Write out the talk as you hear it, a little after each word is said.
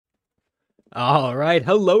Alright,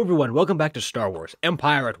 hello everyone, welcome back to Star Wars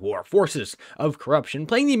Empire at War, Forces of Corruption,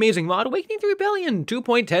 playing the amazing mod Awakening the Rebellion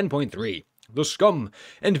 2.10.3, the Scum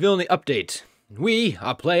and Villainy update. We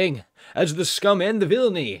are playing as the Scum and the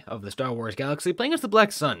Villainy of the Star Wars galaxy, playing as the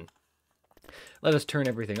Black Sun. Let us turn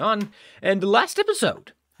everything on, and last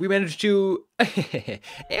episode, we managed to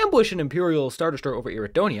ambush an Imperial Star Destroyer over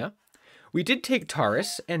Iridonia. We did take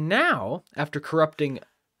Taurus, and now, after corrupting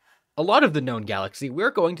a lot of the known galaxy, we're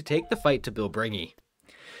going to take the fight to Bilbringi.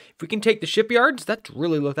 If we can take the shipyards, that's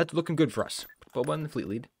looking good for us. But one in the fleet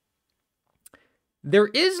lead. There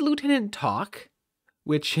is Lieutenant Talk,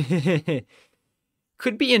 which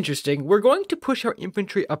could be interesting. We're going to push our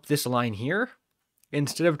infantry up this line here,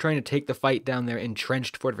 instead of trying to take the fight down their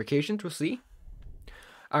entrenched fortifications. We'll see.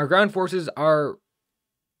 Our ground forces are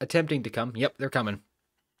attempting to come. Yep, they're coming.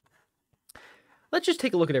 Let's just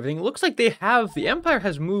take a look at everything. It looks like the Empire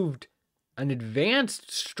has moved an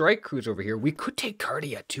advanced strike cruise over here. We could take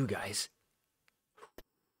Cardia too, guys.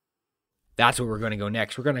 That's where we're going to go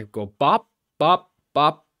next. We're going to go bop, bop,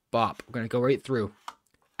 bop, bop. We're going to go right through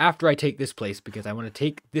after I take this place, because I want to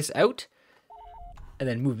take this out and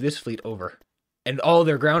then move this fleet over. And all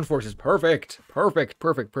their ground forces. Perfect. Perfect,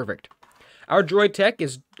 perfect, perfect. Our droid tech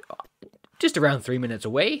is just around 3 minutes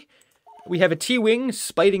away. We have a T-Wing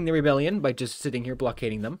spiting the rebellion by just sitting here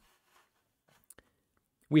blockading them.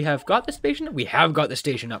 We have got the station up. We have got the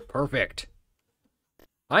station up. Perfect.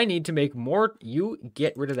 I need to make more. You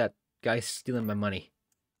get rid of that guy stealing my money.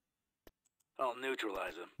 I'll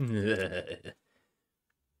neutralize him.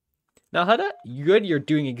 Now, Hada, you good? You're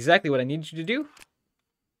doing exactly what I need you to do.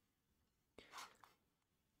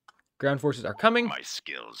 Ground forces are coming. My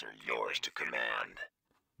skills are yours to command.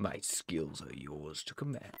 My skills are yours to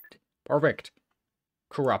command. Perfect.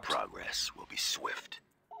 Corrupt. Progress will be swift.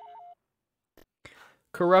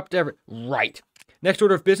 Corrupt ever. Right. Next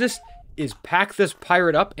order of business is pack this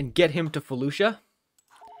pirate up and get him to Felucia.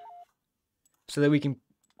 So that we can...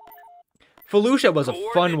 Felucia was a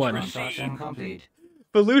fun one.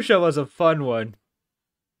 Felucia was a fun one.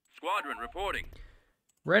 Squadron reporting.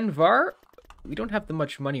 Renvar, we don't have that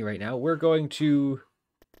much money right now. We're going to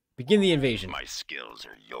begin the invasion. My skills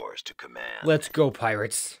are yours to command. Let's go,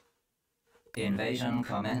 pirates. Invasion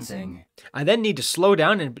commencing. I then need to slow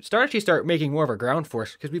down and start making more of a ground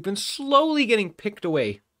force, because we've been slowly getting picked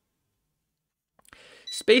away.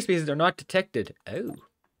 Space bases are not detected. Oh.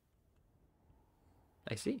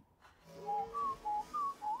 I see.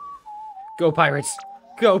 Go, pirates.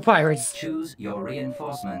 Go, pirates. Choose your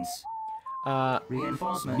reinforcements.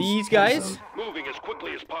 Reinforcements. These guys. Moving as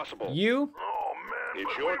quickly as possible. You. Oh man,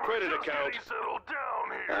 it's your credit account. Settle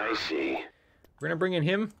down here. I see. We're gonna bring in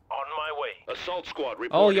him. On my way. Assault squad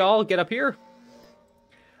reporting. All y'all get up here.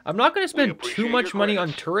 I'm not gonna spend too much money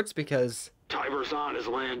on turrets because Tiberzon has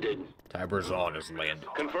landed. Tiberzon has landed.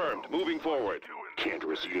 Confirmed. Moving forward.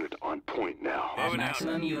 Cantorus unit on point now.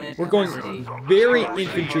 Maximum unit We're going capacity. very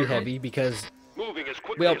infantry heavy because, Moving as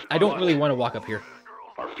quickly well, as I don't possible. really want to walk up here.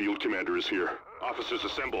 Our field commander is here. Officers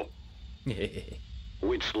assemble.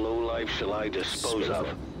 Which lowlife shall I dispose of?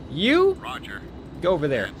 You Roger. go over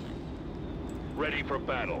there. Ready for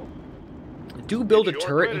battle. Do build a It's your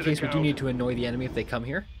turret in credit case we do account. need to annoy the enemy if they come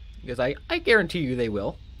here, because I guarantee you they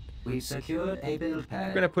will. We secured a build pad.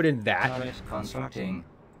 We're gonna put in that. Turret constructing.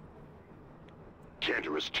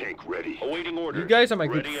 Cantorus tank ready. Awaiting orders. You guys are my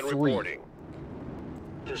group ready and 3. reporting.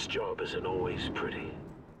 This job isn't always pretty.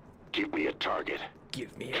 Give me a target.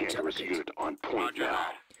 Give me a Cantorus target. unit on point Roger now.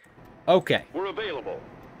 that. Okay, We're available.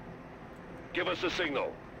 Give us a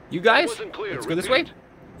signal. you guys, Wasn't clear. let's go this way. Repeat.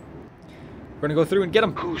 We're gonna go through and get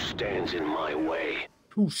them. Who stands in my way?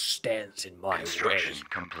 Who stands in my way? Construction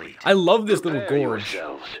complete. I love this little Prepare gorge.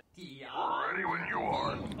 yourselves. Ready when you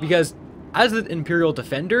are. Because as an Imperial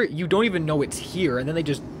Defender, you don't even know it's here, and then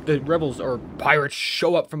the rebels or pirates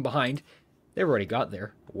show up from behind. They've already got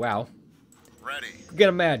there. Wow. Ready. Get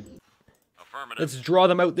them mad. Affirmative. Let's draw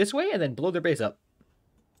them out this way and then blow their base up.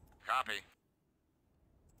 Copy.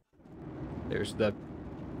 There's the...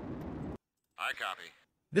 I copy.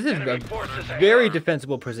 This is Enemy a forces very ahead.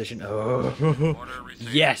 defensible position. Oh. Order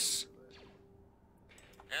received. Yes.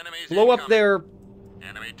 Enemies Blow up incoming. their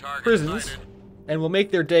Enemy target prisons, sighted. and we'll make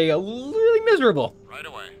their day really miserable. Right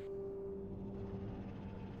away.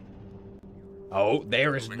 Oh,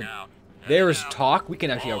 there is Moving out. there is Heading out. talk. We can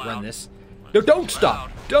actually All outrun out. this. Let's No, don't move stop.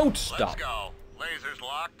 out. Don't stop. Let's go. Lasers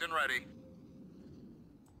locked and ready.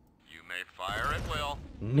 You may fire at will.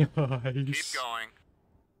 Keep Nice. going.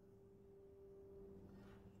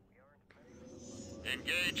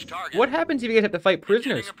 Engage target. What happens if you guys have to fight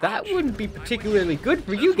prisoners? That wouldn't be particularly good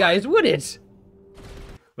for you guys, would it?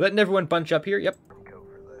 We're letting everyone bunch up here. Yep.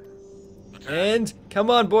 And come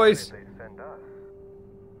on, boys.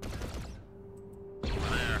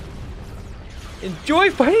 Enjoy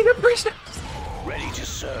fighting the prisoners. Ready to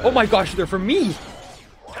serve. Oh my gosh, they're for me.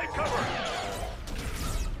 Take cover.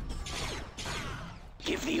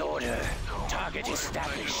 Give the order. Target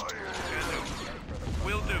established.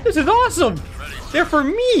 Will do. This is awesome. They're for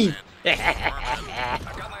me.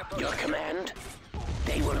 Your command?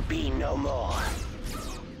 They will be no more.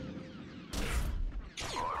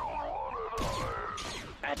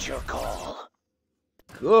 At your call.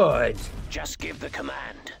 Good. Just give the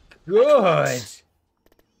command. Good.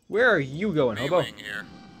 Where are you going, hobo? B-Wing here.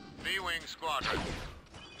 B-Wing Squadron.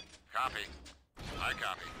 Copy. I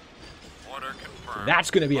copy. Order confirmed.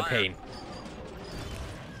 That's gonna be a Fire. pain.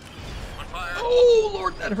 On fire. Oh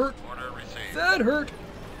Lord, that hurt. Order received. That hurt.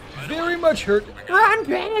 Very much hurt. Run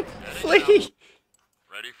back, flee.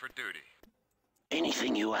 Ready for duty.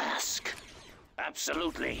 Anything you ask.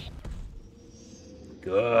 Absolutely.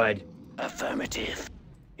 Good. Affirmative.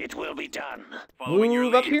 It will be done. Following your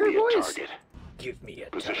Move up lead. here, Give me a boys. target. Give me a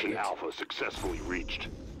Position target. Alpha successfully reached.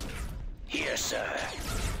 Here, sir.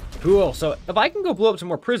 Cool. So if I can go blow up some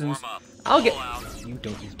more prisons, Warm up. I'll get. Roll out. You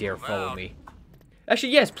don't you dare follow out. me.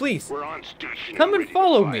 Actually, yes, please. We're on station. Come and ready to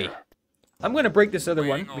follow fire. me. I'm gonna break this other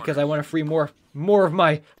one Waiting because I want to free more of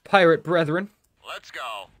my pirate brethren. Let's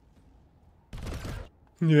go.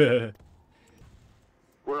 Yeah.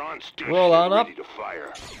 We're on station. Roll on ready up. to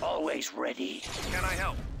fire. Always ready. Can I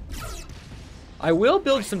help? I will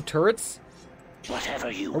build some turrets.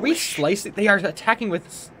 Whatever you Are we wish. slicing? They are attacking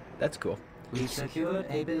with. That's cool. We secured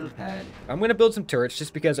a build pad. I'm gonna build some turrets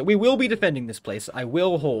just because we will be defending this place. I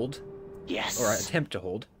will hold, Yes. or attempt to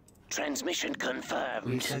hold. Transmission We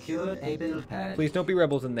confirmed. secured a build pad. Please don't be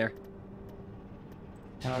rebels in there.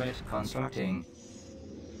 Turret constructing.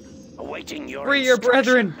 Awaiting your Free your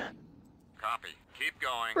brethren. instruction. Copy. Keep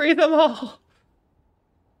going. Free them all.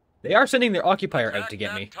 They are sending their occupier out to get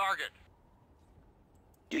that me. Target.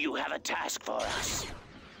 Do you have a task for us?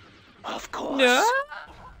 Of course. No.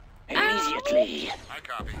 Immediately. I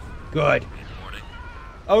copy. Good. Reporting.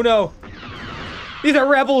 Oh no. These are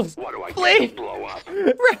rebels. What do I Flee. get to blow up? We're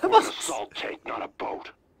an Rebels. assault tank, not a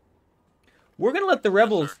boat. We're gonna let the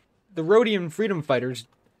rebels, the Rhodian freedom fighters,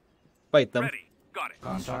 fight them. Ready. Got it.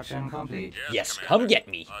 Construction complete. Yes, Commander. come get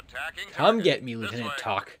me. Attacking Come target. get me, This Lieutenant way.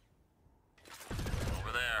 Talk.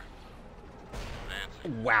 Over there.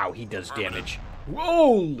 Advancing. Wow, he does damage.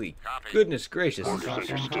 Holy Copy. goodness gracious. Orders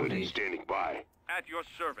Construction understood and complete. standing by. At your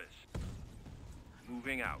service.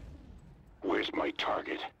 Moving out. Where's my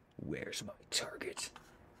target? Where's my target?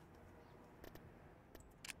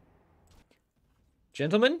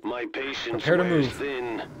 Gentlemen, My patience prepare to wears move.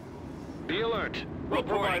 thin. Be alert. We'll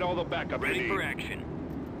provide all the backup you Ready for need. action.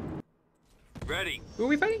 Ready. Who are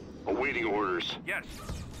we fighting? Awaiting orders. Yes.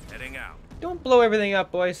 Heading out. Don't blow everything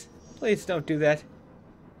up, boys. Please don't do that.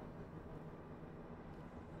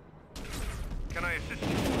 Can I assist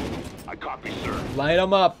you? I copy, sir. Light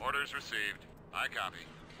them up. Orders received. I copy.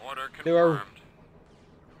 Order confirmed. There are-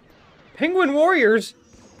 Penguin warriors?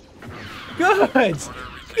 Good! Order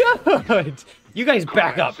received. Good! You guys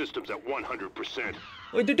back Combat up. Systems at 100%.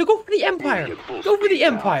 Wait, go for the Empire! Moving at full Go for the speed now.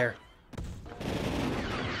 Empire!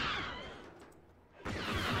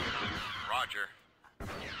 Roger.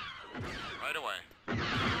 Right away.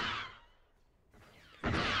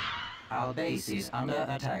 Our base is under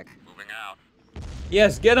attack. Moving out.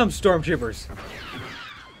 Yes, get them, stormtroopers!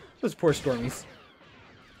 Those poor stormies.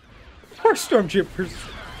 Poor stormtroopers.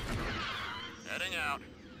 Heading out.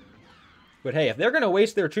 But hey, if they're gonna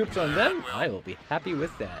waste their troops on them, I will be happy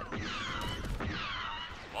with that.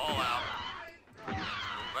 Ball out. Move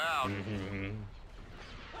out.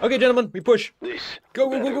 Okay, gentlemen, we push. This Go,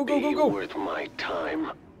 go, go, better go, go, go, be go. worth my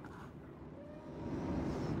time.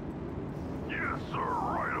 Yes, sir.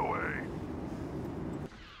 Right away.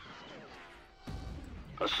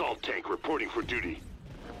 Assault tank reporting for duty.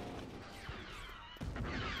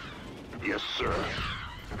 Yes, sir.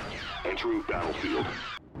 Entering battlefield.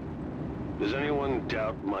 Does anyone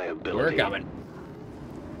doubt my We're ability? coming.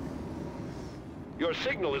 Your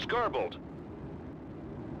signal is garbled.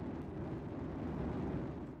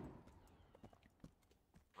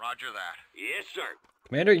 Roger that. Yes, sir.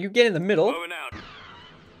 Commander, you get in the middle. Moving out.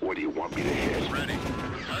 What do you want me to hit? Ready.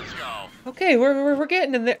 Let's go. Okay, we're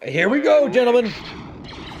getting in there. Here we go, gentlemen.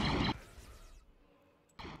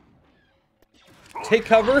 Take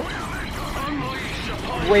cover.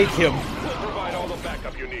 Wake him. We'll provide all the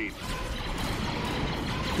backup you need.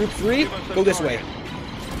 Group 3, go this way.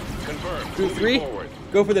 Confirmed. Group Moving 3, forward.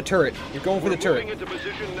 go for the turret. You're going for the We're turret. moving into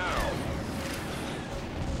position now.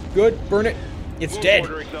 Good, burn it. It's Move dead.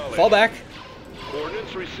 order acknowledged. Fall back.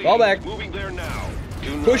 Coordinates received. Fall back. Moving there now.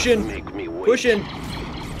 Do not Push in. make me wait. Push in.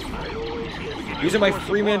 I always get Using my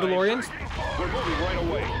free Mandalorians. We're moving right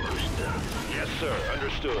away. Yes, sir.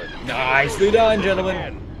 Understood. Nicely done, gentlemen.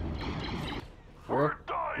 And We're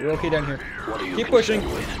okay down here. What are you Keep pushing.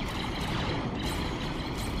 concerned with?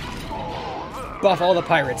 Buff all the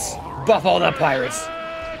pirates. Buff all the pirates.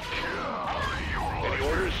 any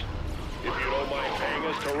orders? If you don't mind paying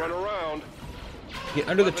us to run around, Get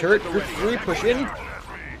under the turret. Group 3, push in.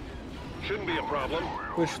 shouldn't be a problem.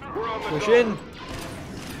 Push, We're on the push go. in.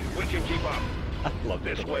 We can keep up. I love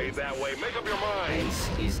This way, that way. Make up your mind. Base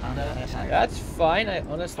is under attack. That's fine. I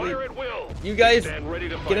honestly... Fire at will. You guys, Stand ready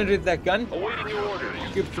to fight. get under that gun. Awaiting your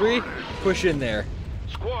orders. Group 3, push in there.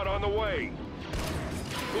 Squad on the way.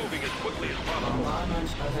 Moving as quickly as possible. Bombardment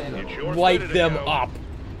It's available. your Wipe turn to them go. up.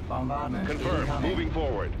 Bombardment Confirmed. incoming. Moving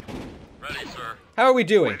forward. Ready, sir. How are we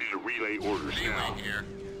doing? Ready to relay orders now. B-Wing here.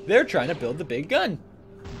 They're trying to build the big gun.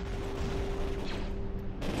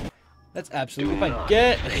 That's absolutely Do fine. not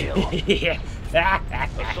Get...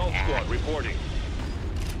 Assault squad reporting.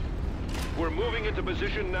 We're moving into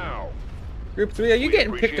position now. Group 3, are you We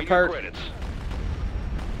getting picked appreciate your apart? credits.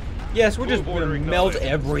 Yes, we're just Move gonna order melt acknowledged.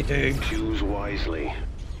 everything. Choose wisely.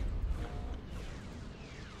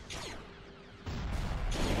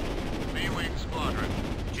 B-Wing squadron.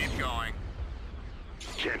 Keep going.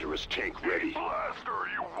 Chanterous tank ready. Ready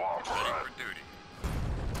for duty.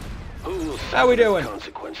 Who will How we suffer the doing?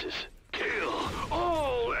 consequences? Kill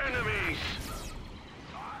all enemies.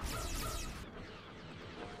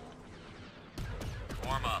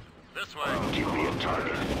 Warm up. This way. Give me a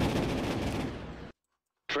target.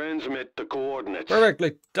 Transmit the coordinates.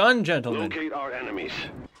 Perfectly done, gentlemen. Locate our enemies.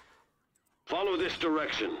 Follow this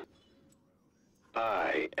direction.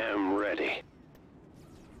 I am ready.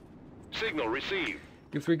 Signal received.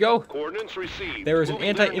 Group 3, go. Coordinates received. There is an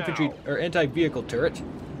Moving there anti-infantry now. or anti-vehicle turret.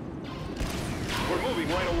 We're moving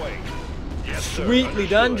right away. Yes, sir. Sweetly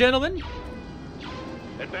done, Understood. gentlemen.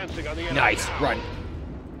 Advancing on the enemy. Nice now. run.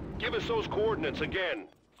 Give us those coordinates again.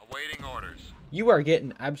 Awaiting orders. You are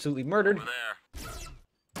getting absolutely murdered. Over there.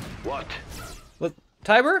 What? Look,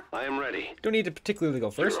 Tiber, I am ready. don't need to particularly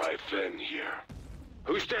go first. Right then here.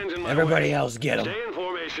 Who stands in my Everybody way? else, get 'em. Stay in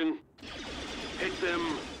formation. Hit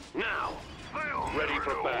them now. Ready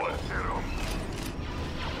for battle.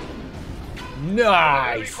 Enemy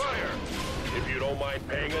Nice. fire. If you don't mind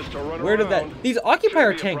paying us to run Where did around, that... These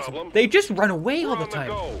occupier shouldn't be a tanks, problem. they just run away all We're the on the time.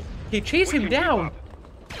 go. You chase We him can keep down. up.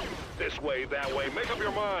 This way, that way. Make up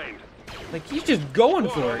your mind. Like, he's just going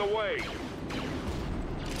Squad for on it. the way.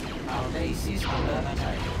 Our base is under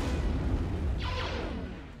attack.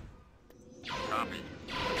 Copy.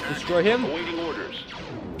 Destroy him. Awaiting orders.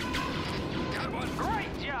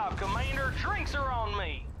 Great job, Commander. Drinks are on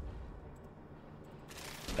me.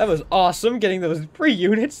 That was awesome, getting those 3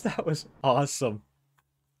 units. That was awesome.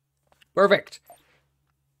 Perfect.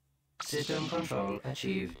 System control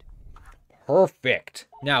achieved. Perfect.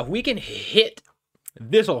 Now, if we can hit...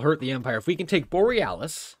 This'll hurt the Empire. If we can take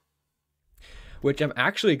Borealis, which I'm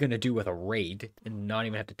actually going to do with a raid, and not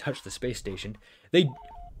even have to touch the space station. They...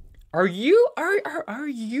 Are you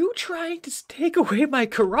trying to take away my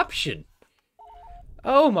corruption?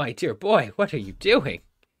 Oh my dear boy, what are you doing?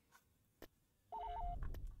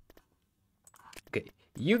 Okay,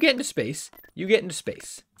 you get into space. You get into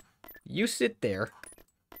space. You sit there.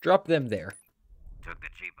 Drop them there. Took the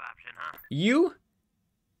cheap option, huh? You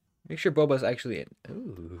make sure Boba's actually in.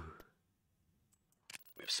 Ooh,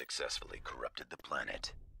 We've successfully corrupted the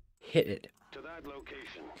planet. hit it. To that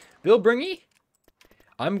location. Bill Bringy,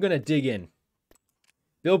 I'm gonna dig in.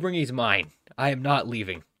 Bill Bringy's mine. I am not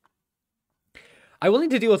leaving. I will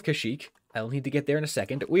need to deal with Kashyyyk. I will need to get there in a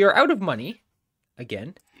second. We are out of money.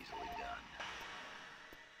 Again. Easily done.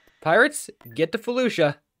 Pirates, get to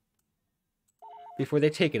Felucia before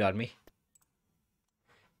they take it on me.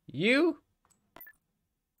 You...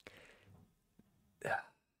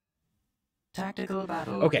 Tactical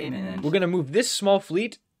battle Okay, imminent. we're going to move this small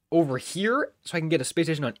fleet over here so I can get a space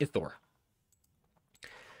station on Ithor.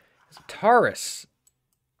 Taurus.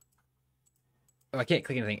 Oh, I can't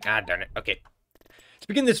click anything. Ah, darn it. Okay. Let's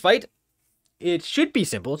begin this fight. It should be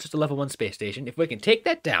simple. It's just a level 1 space station. If we can take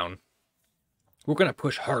that down, we're going to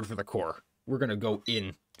push hard for the core. We're going to go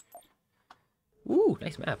in. Ooh,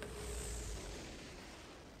 nice map.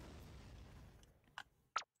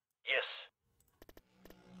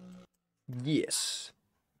 Yes.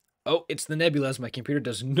 Oh, it's the nebulas. My computer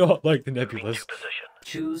does not like the nebulas.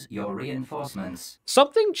 Choose your reinforcements.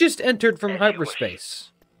 Something just entered from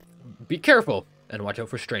hyperspace. Be careful and watch out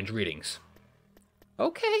for strange readings.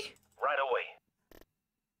 Okay. Right away.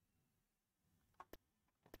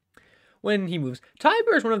 when he moves.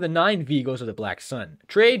 Tiber is one of the 9 Vigos of the Black Sun.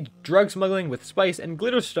 Trade, drug smuggling with spice, and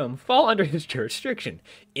glitterstone fall under his jurisdiction.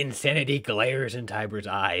 Insanity glares in Tiber's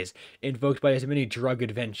eyes, invoked by his many drug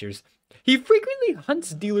adventures. He frequently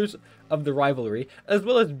hunts dealers of the rivalry, as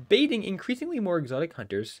well as baiting increasingly more exotic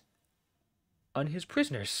hunters on his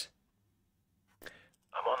prisoners.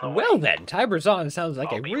 I'm on the Well way. then, Tiber Zahn sounds like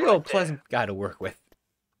I'll a be real right there. pleasant guy to work with.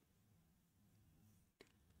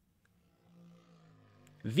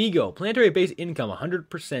 Vigo, planetary base income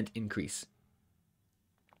 100% increase.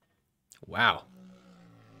 Wow.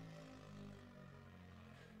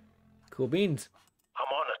 Cool beans. I'm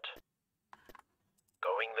on it.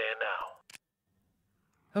 Going there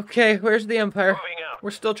now. Okay, where's the Empire? Moving out.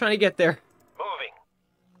 We're still trying to get there. Moving.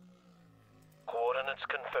 Coordinates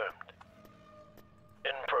confirmed.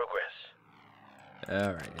 In progress.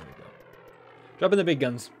 Alright, here we go. Drop in the big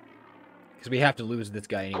guns. Because we have to lose this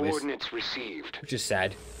guy anyways. Coordinates received. Which is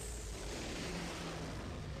sad.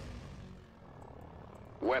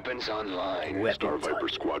 Weapons online. Weapons Star Viper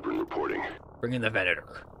Squadron reporting. Bring in the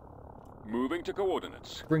Venator. Moving to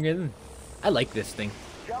coordinates. Bring in... I like this thing.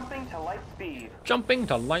 Jumping to light speed. Jumping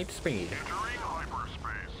to light speed.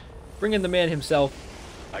 Bring in the man himself.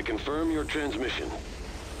 I confirm your transmission.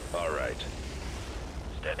 All right.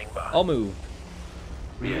 Standing by. I'll move.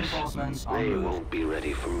 Reinforcements en They route. won't be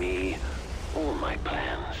ready for me or my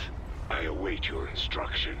plans. I await your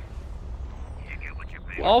instruction.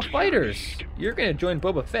 All fighters, you're gonna join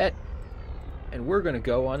Boba Fett, and we're gonna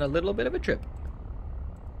go on a little bit of a trip.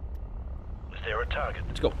 Is there a target?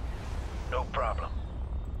 Let's go. No problem.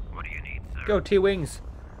 What do you need, sir? Go, T-Wings.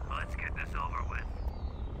 Let's get this over with.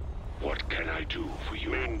 What can I do for you?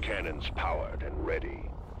 Main cannons powered and ready.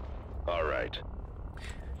 All right.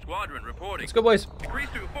 Squadron reporting. Let's go, boys. Increase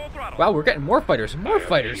to full throttle. Wow, we're getting more fighters. More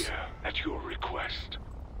fighters. Here, at your request.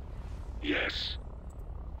 Yes.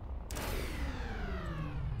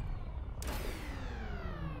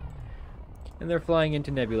 And they're flying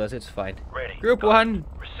into nebulas. It's fine. Ready. Group Go. 1,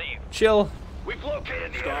 Received. chill. We've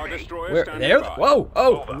located the Star enemy. Destroyer Where? standing There? by. Whoa!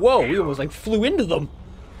 Oh! Over. Whoa! We almost like flew into them.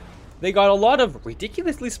 They got a lot of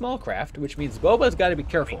ridiculously small craft, which means Boba's got to be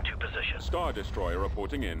careful. To position. Star Destroyer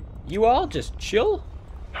reporting in. You all just chill,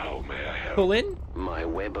 How may I help? pull in, My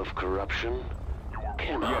web of corruption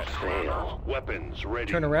cannot Yes, fail. Weapons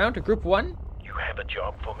ready. turn around to Group 1. You have a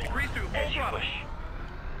job for me. Increase to full As you throttle. wish.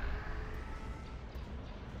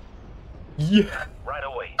 Yeah. Right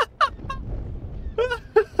away.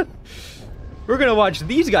 We're gonna watch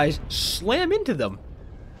these guys slam into them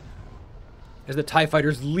as the TIE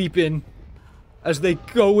fighters leap in, as they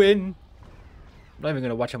go in. I'm not even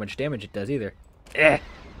gonna watch how much damage it does either. Eh.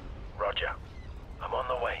 Roger. I'm on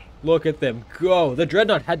the way. Look at them go. The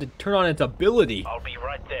Dreadnought had to turn on its ability. I'll be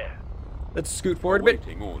right there. Let's scoot forward a bit.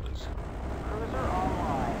 Awaiting orders. Cruiser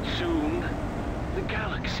online. Soon, the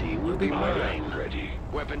galaxy will be mine. Ready.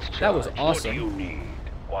 Weapons charged. That was What do awesome. you need?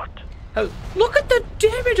 What? Look at the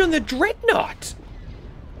damage on the Dreadnought.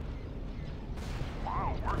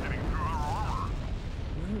 Wow, we're getting through our armor.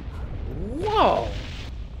 Whoa.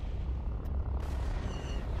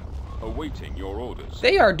 Awaiting your orders.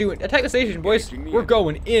 They are doing... Attack the station, boys. We're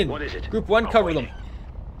going in. What is it? Group 1, I'm cover them. waiting.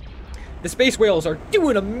 The space whales are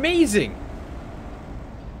doing amazing.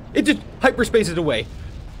 It just hyperspaces away.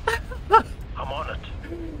 I'm on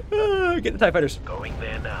it. Get the TIE fighters. Going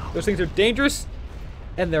there now. Those things are dangerous,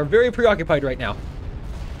 and they're very preoccupied right now.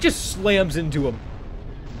 Just slams into them.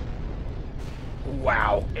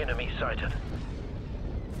 Wow. Enemy sighted.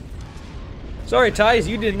 Sorry, TIEs,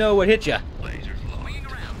 you didn't know what hit you.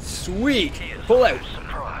 Sweet. Pull out.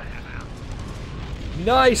 Surprise.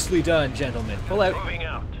 Nicely done, gentlemen. Pull out. Moving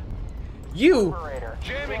out. You Operator.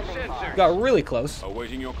 Jamming sensors. got really close.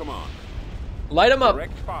 Awaiting your command. Light them up.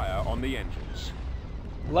 Direct fire on the engines.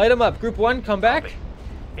 Light them up. Group 1, come back.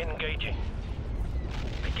 Engaging.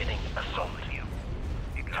 Beginning assault.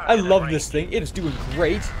 I love this thing. It is doing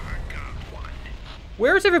great.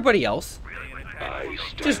 Where's everybody else? I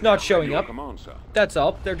stand Just not showing your up. command, sir. That's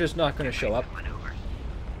all. They're just not going to show up.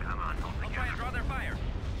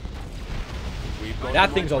 We've got That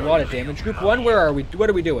the thing's a right lot of direction. damage. Group 1, where are we? What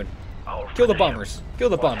are we doing? I'll Kill the finish him. bombers. Kill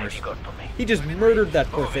the What have bombers. you got for me? He just murdered that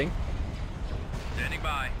poor thing. Standing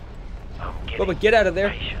by. I'm getting Bubba, get out of there.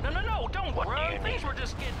 patient. No, don't What do run. you Things need? were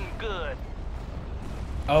just getting good.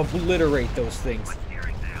 Obliterate those things.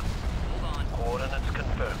 Steering now. Hold on. Coordinates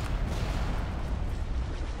confirmed.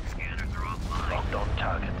 Scanners are offline. Locked on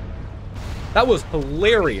target. That was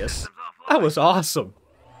hilarious. That was awesome.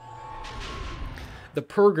 The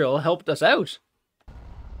Purrgil helped us out.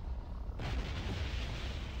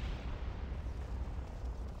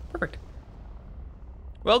 Perfect.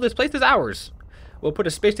 Well, this place is ours. We'll put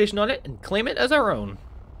a space station on it and claim it as our own.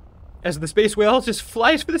 As the space whale just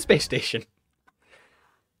flies for the space station.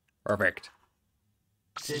 Perfect.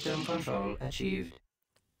 System control achieved.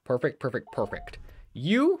 Perfect, perfect, perfect.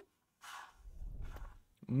 You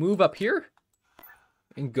move up here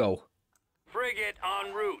and go. Frigate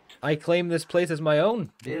en route. I claim this place as my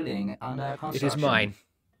own. Building under It construction. is mine.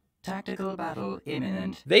 Tactical battle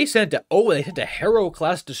imminent. They sent a Harrow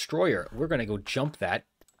class destroyer. We're gonna go jump that.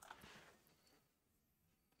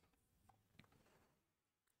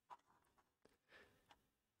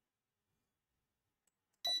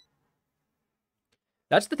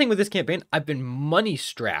 That's the thing with this campaign. I've been money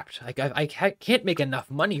strapped. Like I can't make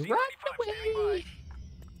enough money right away.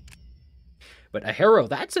 But a Harrow,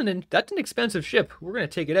 that's an expensive ship. We're gonna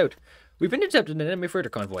take it out. We've intercepted an enemy freighter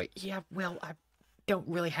convoy. Yeah, well, I don't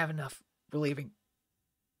really have enough. We're leaving.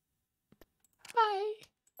 Bye.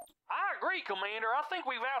 I agree, Commander. I think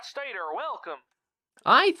we've outstayed our welcome.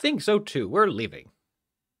 I think so too. We're leaving.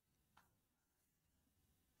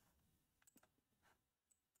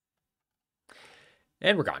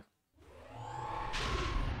 And we're gone.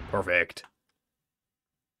 Perfect.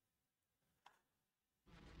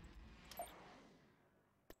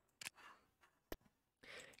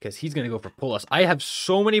 Because he's going to go for pull us. I have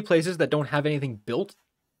so many places that don't have anything built.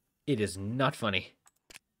 It is not funny.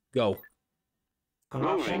 Go.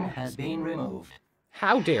 Corruption has been removed.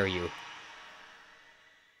 How dare you?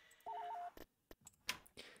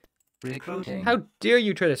 Recruiting. How dare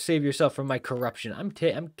you try to save yourself from my corruption? I'm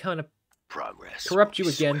kind of Progress. corrupt you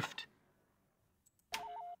will be again. swift.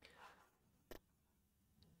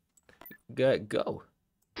 Go.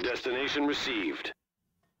 Destination received.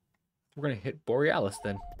 We're going to hit Borealis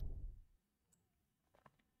then.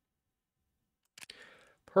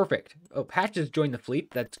 Perfect. Oh, Patch has joined the fleet.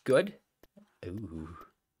 That's good. Ooh.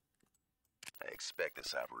 I expect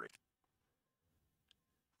this operation.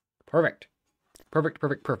 Perfect. Perfect,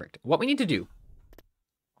 perfect, perfect. What we need to do...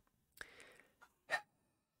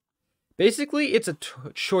 Basically, it's a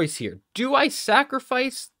choice here. Do I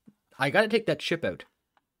sacrifice... I gotta take that ship out.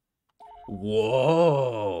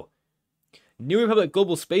 Whoa. New Republic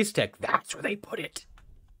Global Space Tech. That's where they put it.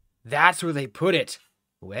 That's where they put it.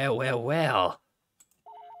 Well, well, well.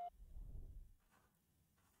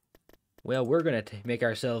 Well, we're gonna make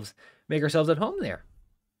ourselves at home there.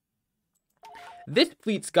 This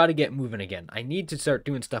fleet's got to get moving again. I need to start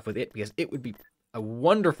doing stuff with it because it would be a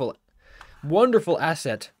wonderful, wonderful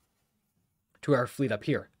asset to our fleet up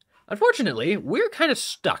here. Unfortunately, we're kind of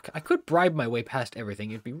stuck. I could bribe my way past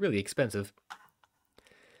everything. It'd be really expensive.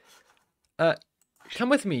 Come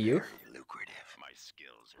with me, you. Very lucrative. My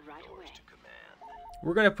skills are Right yours away. to command.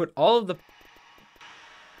 We're going to put all of the...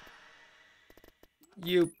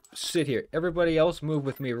 You sit here. Everybody else move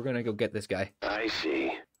with me. We're going to go get this guy. I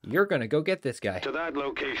see. You're going to go get this guy. To that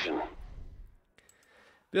location.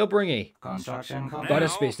 Bill Bringy. Construction complete. Got a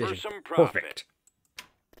Now space for station. some profit. Perfect.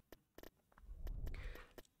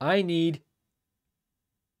 I need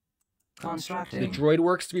Constructing. the droid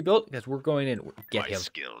works to be built because we're going in. Get My him.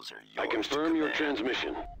 skills are I yours confirm to your command.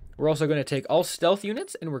 transmission. We're also going to take all stealth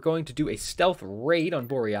units and we're going to do a stealth raid on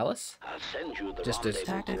Borealis. I'll send you the Just as-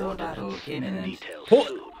 rendezvous Tactical battle coordinates. imminent. Details Hold-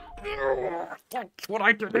 soon. That's what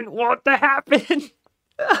I didn't want to happen.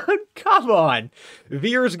 Come on.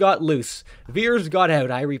 Veers got loose. Veers got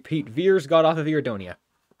out. I repeat, Veers got off of Iridonia.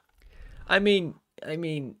 I mean,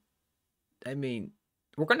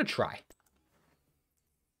 we're going to try.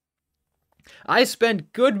 I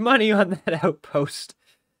spent good money on that outpost.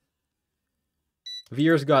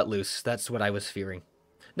 Veers got loose. That's what I was fearing.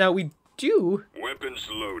 Now, we do... Weapons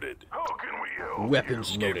loaded. How can we help?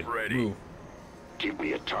 Weapons Get loaded. ready. Move. Give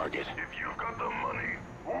me a target. If you've got the money,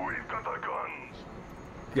 we've got the guns.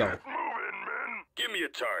 Go. Move in, men. Give me a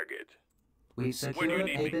target. We When secured you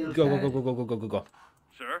need a me. build Go, go, pad. go, go, go, go, go, go, go.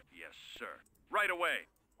 Sir? Yes, sir. Right away.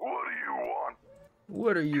 What do you want?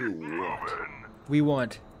 What are you Move want? in. We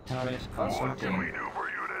want Turret What can we constructing. do for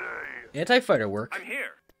you today? anti-fighter work. I'm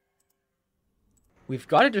here. We've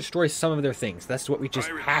got to destroy some of their things. That's what we just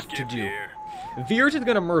Pirate have to skip do. here. Veers is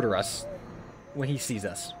going to murder us when he sees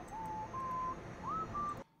us.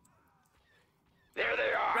 There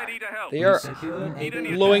they are. Ready to help. They We are secured a Need any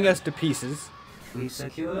build blowing pad. us to pieces. We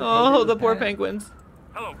secured a Oh, build the poor pad. penguins.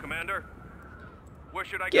 Hello, Commander. Where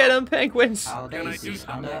should I Get go? them, penguins. Our Can I base do is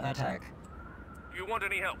something? under attack. Do you want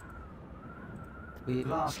any help? We've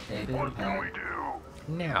lost a build What can we pad.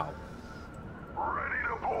 do? Now. Ready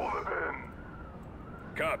to pull the pin.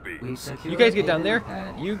 Copy. We secured You guys get a down there. build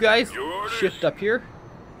pad. You guys Your orders. shift up here.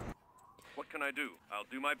 What can I do? I'll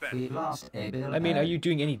do my best. We've lost a build I mean, pad. are you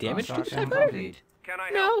doing any damage to the Construction TIE fighter? complete. Can I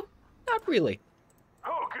help? No, not really.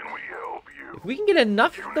 How can we help you? If we can get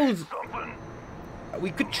enough of those, Something?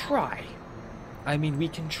 we could try. I mean, we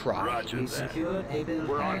can try. Roger We that. secured a build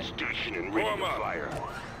We're on pad. station and ready Warm to up. fire.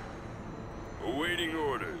 Awaiting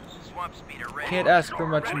orders. Swamp speeder ready. Can't ask for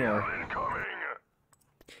much more. Incoming.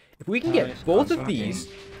 If we can get both of these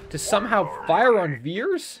to somehow fire on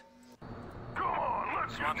Veers, Come on,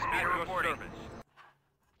 let's Swamp get speeder moving. reporting.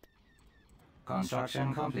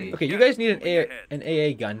 Construction complete. okay, you guys need an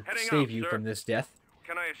AA gun to Heading save out, you sir. from this death.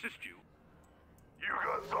 Can I assist you? You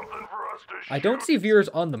got something for us to shoot? I don't see Veers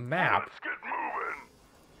on the map, Let's get moving.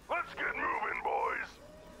 Let's get moving, boys.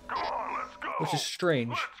 Come on, let's go. which is strange.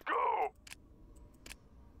 Let's go.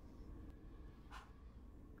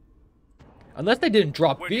 Unless they didn't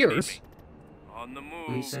drop Where do you need Veers. me? On the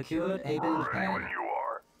We move. secured a build Ready when pad. you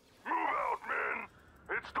are. Move out,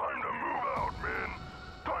 men. It's time to move out, men.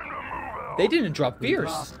 Time to move out. They didn't drop We Veers.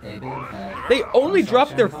 lost a build pad. They only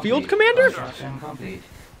dropped their Construction field complete. commander? Construction complete.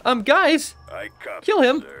 Guys, I copy, kill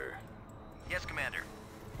him. sir. Yes, Commander.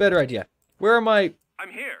 Better idea. Where am I? I'm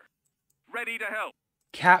here. Ready to help.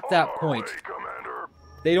 Cap that On our point. way, Commander.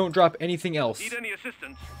 They don't drop anything else. Need any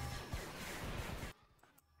assistance?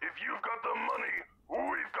 If you've got the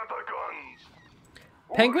money, we've got the guns.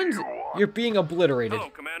 Penguins, What do you want? you're being obliterated. Hello,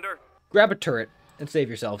 Commander. Grab a turret and save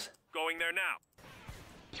yourselves. Going there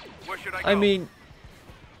now. Where should I go? I mean,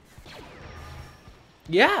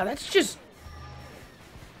 yeah, that's just...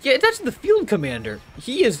 Yeah, that's the field commander.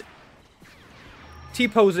 He is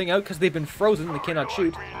T-posing out because they've been frozen. They cannot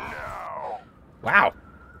shoot. Now. Wow.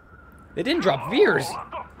 They didn't drop Veers, Let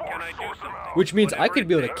the force Can I do sort them something? out. which means I Whatever could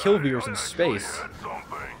be it able to takes. kill Veers in I space. had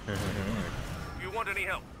something. You want any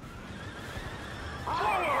help?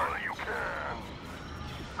 Roar you can.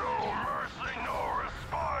 No mercy, no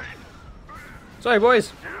respite. Sorry,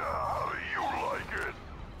 boys. Yeah, how do you like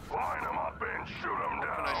it? Line them up and shoot them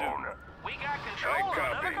can I do? down. We got control of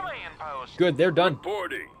another copy. command post. Good, they're done.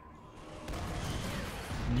 Reporting.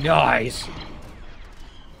 Nice.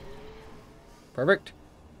 Perfect.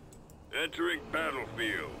 Entering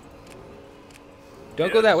battlefield. Don't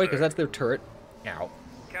go Yes, that way sir. because that's their turret. Ow.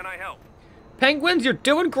 Can I help? Penguins, you're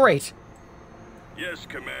doing great. Yes,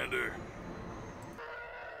 Commander.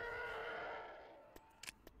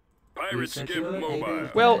 Pirate skiff secured a mobile.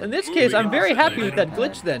 build Well, in this case, I'm very happy with that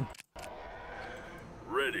Moving. glitch then.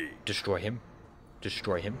 Ready. Destroy him.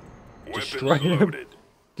 Destroy him. Weapons Destroy him. loaded.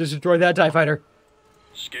 Destroy that TIE fighter.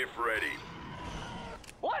 Skiff ready.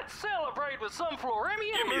 Let's celebrate with some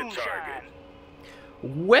Floremian Give me a moonshine. target.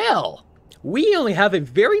 Well, we only have a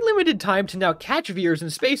very limited time to now catch Veers in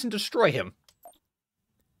space and destroy him.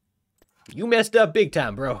 You messed up big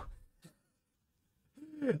time, bro.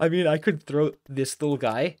 I mean, I could throw this little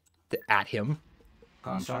guy at him.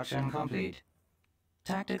 Construction complete.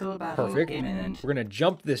 Tactical battle Perfect. imminent. We're gonna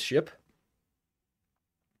jump this ship.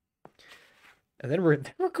 And then we're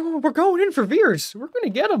going in for Veers. We're gonna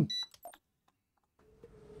get him.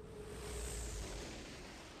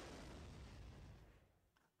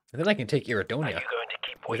 And then I can take Iridonia. Going to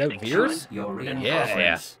keep Without wasting Veers? Your Yeah.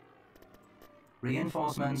 reinforcements.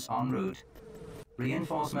 Reinforcements en route.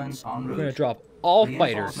 Reinforcements en We're gonna route. drop all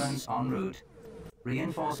fighters. Reinforcements en route.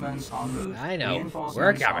 Reinforcements en route. I know. We're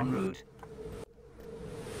Reinforcements coming. en route.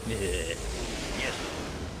 Yes.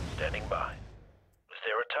 Standing by. Is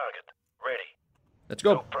there a target? Ready. Let's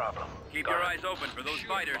go. Problem. Keep your eyes open for those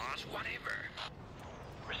fighters.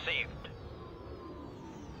 Received.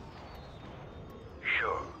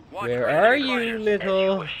 Sure. Watch Where for are enemy you,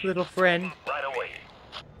 fighters. little friend? Right away.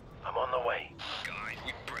 I'm on the way.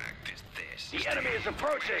 The enemy is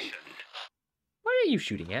approaching. What are you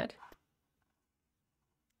shooting at?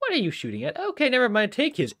 What are you shooting at? Okay, never mind.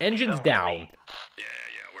 Take his engines down. Yeah,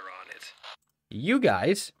 we're on it. You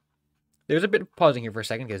guys. There's a bit of pausing here for a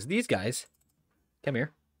second because these guys. Come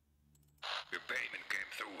here. Your payment came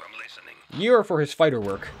through. I'm listening. You're for his fighter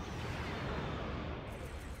work.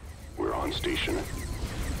 We're on station.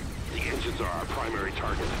 The engines are our primary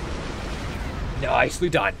target. Nicely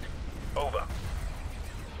done. Over.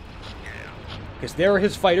 Because they're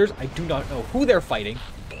his fighters. I do not know who they're fighting.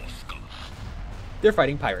 They're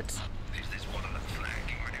fighting pirates.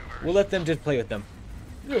 We'll let them just play with them.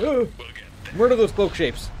 Murder those cloak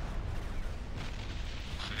shapes.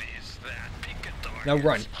 Now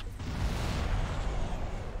run.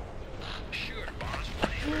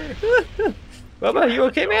 Bubba, you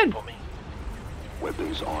okay, man? For me.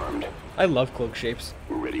 Weapons armed. I love cloak shapes.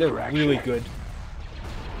 We're ready They're for action. really good.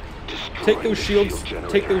 Destroy Take those the shields. shield generator.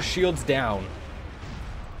 Take those shields down.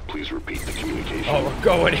 Please repeat the communication. Oh, we're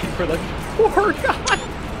going in for the poor guy.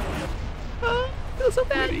 Oh, it feels so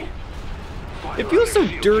bad. Ready. Fire It feels on so the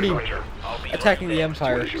shield dirty generator. I'll be attacking the What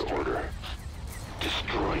Empire. is your order?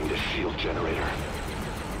 Destroying the shield generator.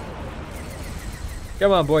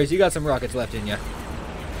 Come on, boys. You got some rockets left in you.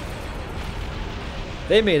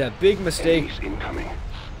 They made a big mistake. Enemies incoming.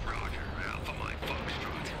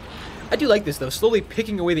 I do like this, though. Slowly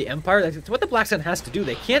picking away the Empire. That's what the Black Sun has to do.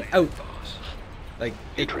 They can't out... like,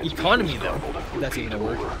 economy them. If that's even a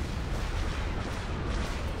word.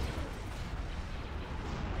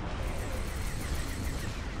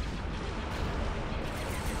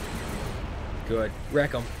 Good.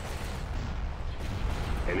 Wreck them.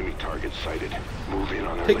 Enemy target sighted. Move in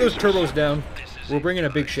on their Take those lasers. turbos down. We're bringing a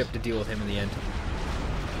big ship to deal with him in the end.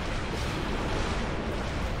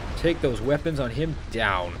 Take those weapons on him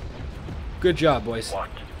down. Good job, boys. What?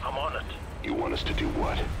 I'm on it. You want us to do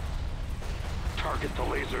what? Target the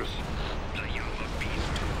lasers.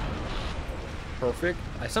 Perfect.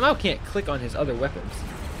 I somehow can't click on his other weapons.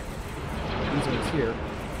 These ones here.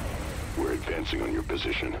 We're advancing on your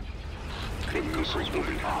position. The missiles will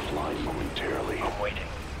be offline momentarily. I'm waiting.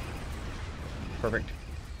 Perfect.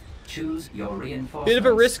 Choose your reinforcements. Bit of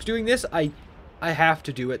a risk doing this. I have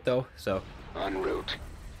to do it though. So. En route.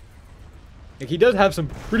 Like, he does have some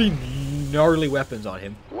pretty gnarly weapons on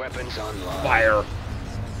him. Weapons online. Fire.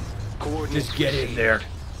 Coordinates Just get in received. there.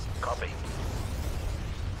 Copy.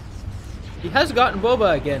 He has gotten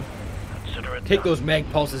Boba again. Consider it Take done. those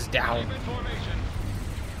mag pulses down.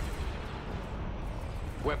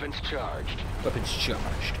 Weapons charged. Weapons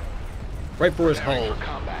charged. Right for his hull.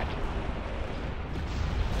 Combat.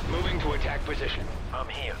 Moving to attack position. I'm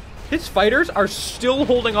here. His fighters are still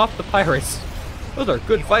holding off the pirates. Those are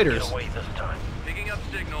good fighters. Get away this time. Picking up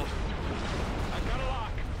signals. I've got a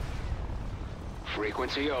lock.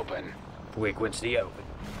 Frequency open. Frequency open.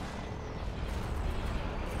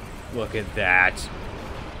 Look at that.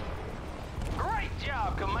 Great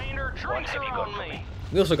job, Commander. Drinks are on me.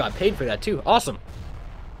 We also got paid for that too. Awesome.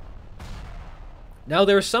 Now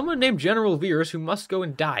there's someone named General Veers who must go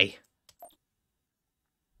and die.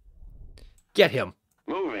 Get him.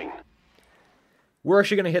 Moving. We're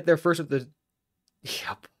actually gonna hit there first with the...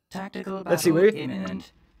 Yep. Tactical battle Let's see, wait.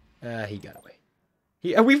 imminent. He got away.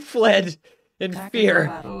 We fled in Tactical fear.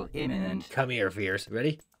 battle imminent. Come here, Veers.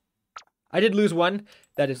 Ready? I did lose one.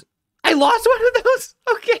 That is... I lost one of those!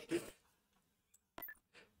 Okay.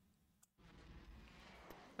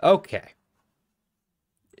 Okay.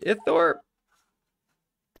 Ithor...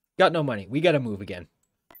 Got no money. We gotta move again.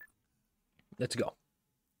 Let's go.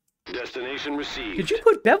 Destination received. Did you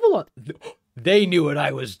put Bevel on? They knew what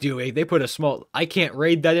I was doing. They put a small... I can't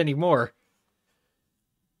raid that anymore.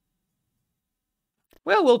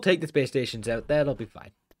 Well, we'll take the space stations out. That'll be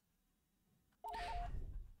fine.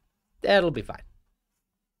 That'll be fine.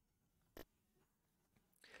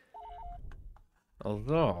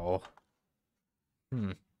 Although...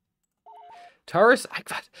 Taurus, I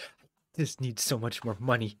just need so much more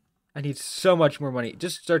money. I need so much more money.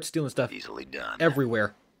 Just start stealing stuff Easily done.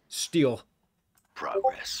 everywhere. Steal.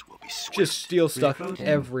 Progress will be swift. Just steal stuff Recruiting.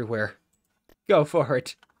 everywhere. Go for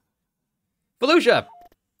it. Volusia!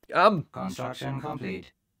 Construction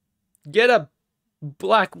complete. Get a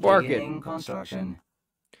black market. Beginning construction.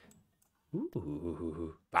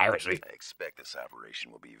 Ooh, piracy. I expect this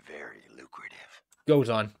operation will be very lucrative. Goes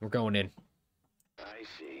on. We're going in. I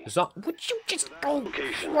see. Would you just go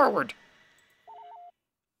Location. forward?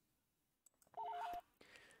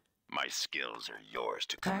 My skills are yours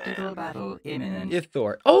to Tactical command. battle imminent.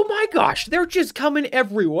 Ithor. Oh my gosh, they're just coming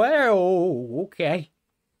everywhere. Oh, okay.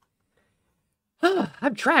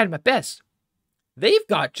 I'm trying my best. They've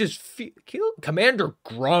got just... Commander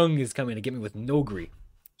Grung is coming to get me with Nogri.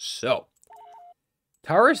 So.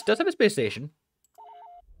 Taurus does have a space station.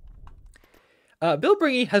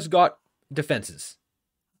 Bilbringy has got defenses.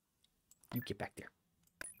 You get back there.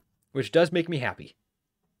 Which does make me happy.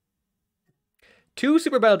 2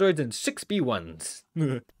 super battle droids and 6 B1s.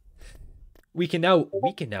 we can now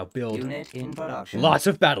build Unit in production. lots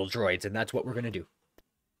of battle droids, and that's what we're gonna do.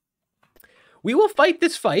 We will fight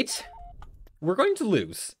this fight. We're going to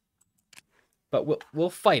lose, but we'll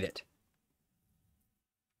fight it.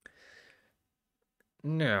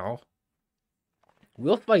 Now,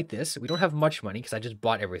 we'll fight this. We don't have much money because I just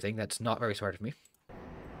bought everything. That's not very smart of me.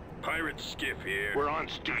 Pirate skiff here. We're on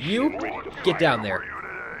station. You get down there.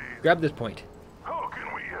 Grab this point. How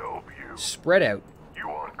can we help you? Spread out. You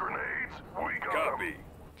want grenades? We got Copy.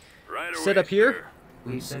 Right away, Set up here. sir.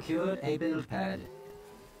 We've secured a build pad.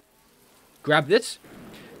 Grab this.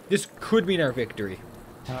 This could mean our victory.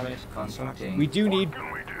 Turret constructing. We do need What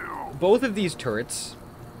can we do? both of these turrets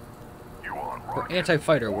You want for rockets?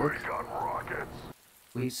 anti-fighter work. We got rockets.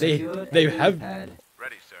 We've They- secured they a build have- pad.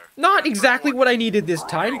 Ready, sir. Not exactly what I needed this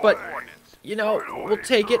time, but, you know, we'll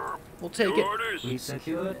take it. We'll take Your it. orders? We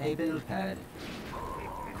secured a build pad.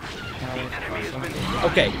 Turret constructed.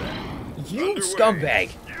 Okay. You Underway. scumbag.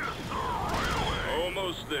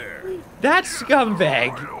 Almost there. That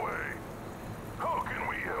scumbag. How can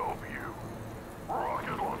we help you?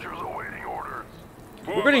 Rocket launchers awaiting orders.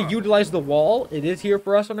 We're going to utilize the wall. It is here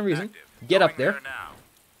for us for a reason. Active. Get up Going there. now.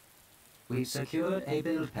 We secured a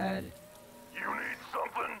build pad. You need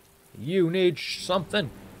something? You need something.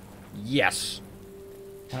 Yes.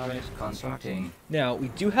 Turret constructing. Now, we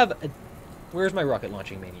do have a... Where's my rocket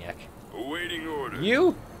launching maniac? Awaiting orders.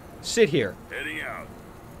 You? Sit here. Heading out.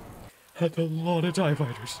 That's a lot of TIE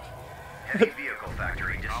fighters. Heavy vehicle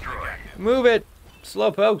factory destroyed. Move it.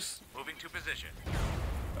 Slowpokes. Moving to position.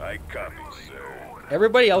 I copy, sir.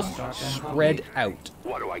 Everybody else spread out.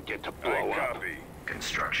 What do I get to blow I up? copy.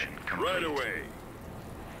 Construction complete. Right away.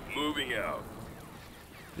 Moving out.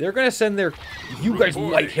 They're going to send their... You guys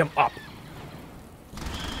light him up.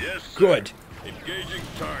 Yes, sir. Good. Engaging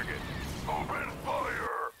target. Open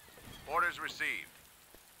fire! Orders received.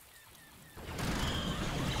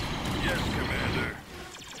 Yes, Commander.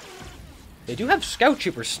 They do have scout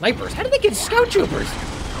troopers, snipers. How did they get scout troopers?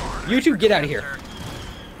 You two get out of here.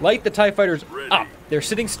 Light the TIE fighters up. They're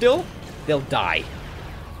sitting still. They'll die.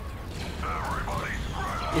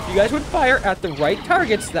 If you guys would fire at the right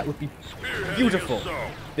targets, that would be Spearheading beautiful.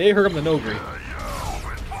 assault. They heard him the Nogri.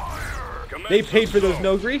 Commence They paid for those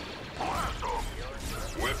assault. Nogri.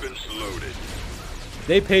 Weapons loaded.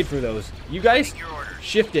 They paid for those. You guys,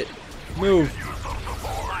 shift it. Move.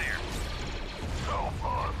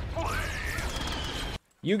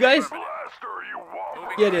 You guys,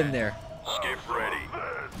 get in there. Skiff ready.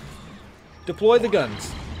 Deploy the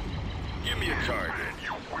guns. Give me a target.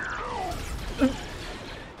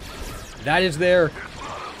 That is there.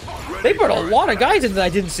 They put a lot of guys in that I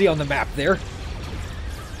didn't see on the map there.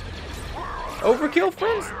 Overkill,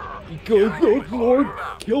 friends? Good, good lord.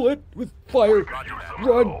 Kill it with fire.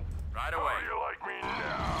 Run. Right away.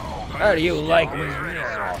 How do you like me?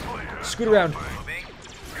 Scoot around.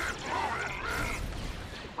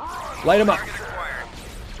 Light them up.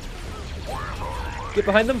 Get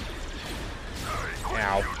behind them.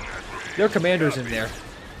 Ow. Their commander's in there.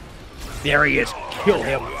 There he is. Kill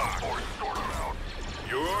him.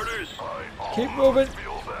 Your orders? Keep moving.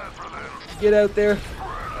 Get out there.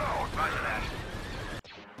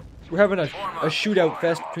 We're having a shootout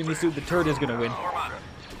fest between these two. The turret is going to win.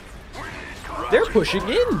 They're pushing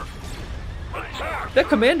in. That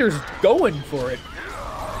commander's going for it.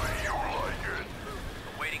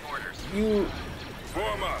 Waiting orders. You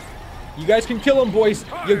Form up. guys can kill him, boys.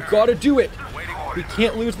 You gotta do it. We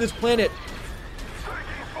can't lose this planet.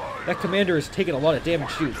 That commander is taking a lot of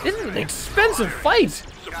damage too. This is an expensive fight.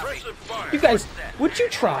 Suppressive fire. You guys, would you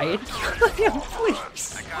try and kill him,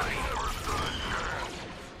 please?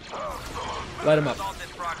 Light him up. Assault in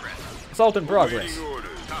progress. Assault in progress. Waiting orders.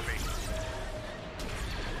 Copy.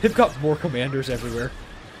 They've got more commanders everywhere.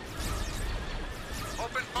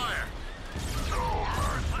 Open fire.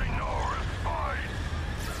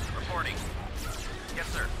 Reporting. Yes,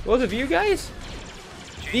 sir. Those of you guys,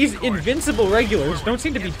 these invincible regulars don't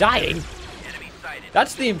seem to be dying. Enemy sighted.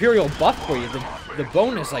 That's the Imperial buff for you, the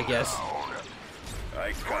bonus, I guess.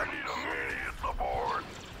 I copy, sir.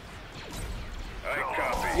 I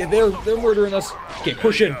copy. Yeah, they're murdering us. Okay,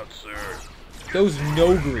 push in. Out, sir. Those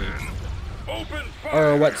Nogri Open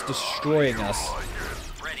fire. are what's destroying us.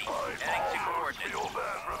 Ready. Heading to coordinates.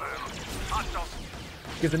 Hostiles.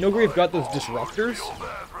 Because the Nogri have got those disruptors.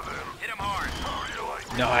 Hit him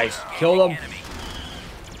hard. Nice. Kill them. Enemy.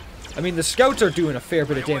 I mean, the scouts are doing a fair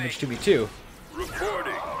bit of damage to me, too.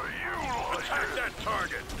 Reporting. Attack that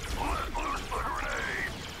target.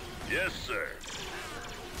 Yes, sir.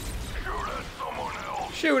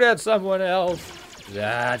 Shoot at someone else.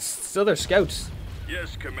 That's still their scouts.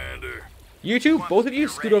 Yes, Commander. You two, both of you,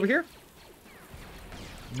 scoot over here.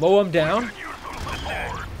 Mow them down.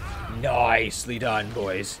 Nicely done,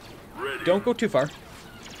 boys. Ready. Don't go too far.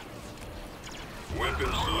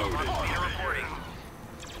 Weapons loaded. Reporting.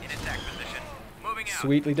 In attack position. Moving out.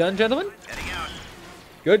 Sweetly done, gentlemen. Heading out.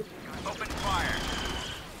 Good. Open fire.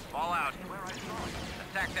 Fall out.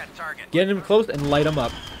 Attack that target. Get him close and light him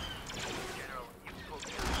up.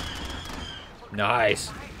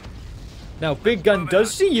 Nice. Now, Big Gun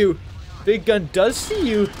does see you. Big Gun does see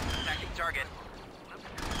you. Attacking target.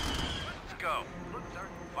 Let's go.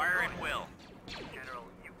 Fire at will.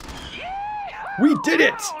 We did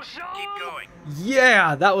it! Keep going.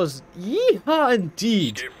 Yeah, that was yeehaw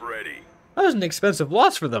indeed. Skiff ready. That was an expensive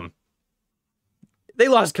loss for them. They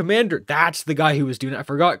lost Commander. That's the guy who was doing it. I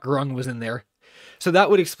forgot Grung was in there. So that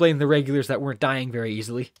would explain the regulars that weren't dying very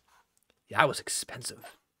easily. That was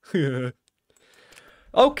expensive.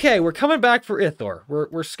 Okay, we're coming back for Ithor.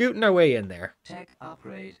 We're scooting our way in there. Tech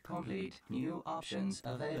upgrade complete. New options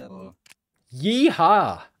available.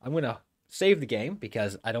 Yeehaw! I'm gonna save the game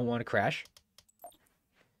because I don't want to crash.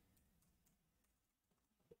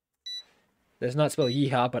 Does not spell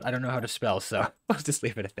yeehaw, but I don't know how to spell, so let's just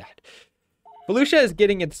leave it at that. Felucia is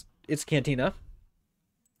getting its cantina.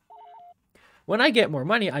 When I get more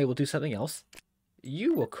money, I will do something else.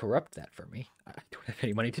 You will corrupt that for me. I don't have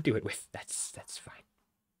any money to do it with. That's fine.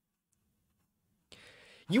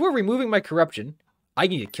 You are removing my corruption. I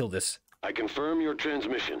need to kill this. I confirm your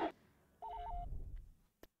transmission.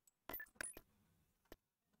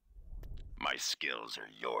 My skills are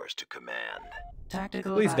yours to command.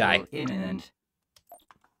 Tactical Please battle die. imminent.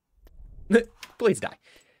 Please die.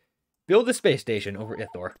 Build the space station over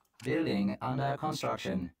Ithor. Building under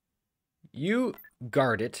construction. You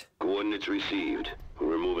guard it. Coordinates received.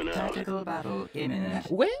 We're moving out. Tactical battle imminent.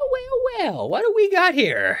 Well. What do we got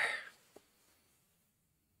here?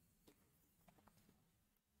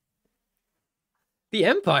 The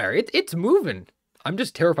Empire. It's moving. I'm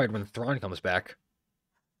just terrified when Thrawn comes back.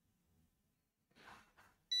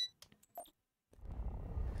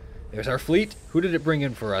 There's our fleet. Who did it bring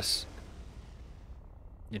in for us?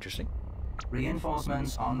 Interesting.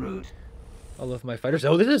 Reinforcements en route. All of my fighters.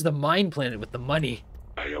 Oh, this is the mine planet with the money.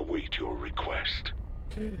 I await your request.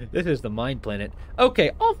 This is the mine planet.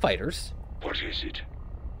 Okay, all fighters. What is it?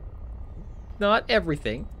 Not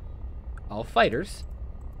everything. All fighters.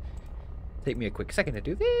 Take me a quick second to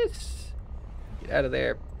do this. Get out of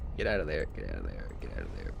there. Get out of there. Get out of there. Get out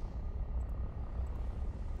of there.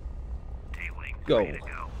 Go.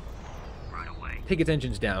 Right away. Take its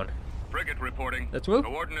engines down. Frigate reporting. Let's move.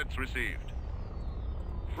 Coordinates received.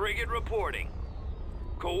 Frigate reporting.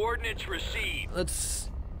 Coordinates received. Let's...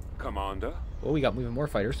 Commander? Oh, we got even more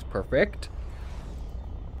fighters. Perfect.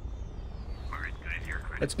 We're as good as your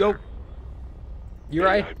credit. Let's go.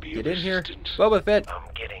 Uri, get in here. Boba Fett. I'm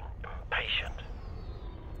getting impatient.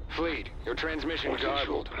 Fleet, your transmission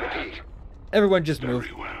garbled. Repeat. Everyone just move.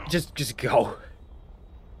 Very well. Just go.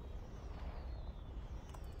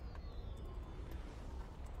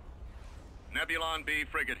 Nebulon B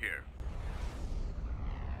frigate here.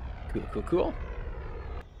 Cool.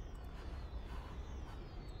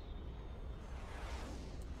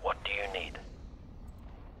 What do you need?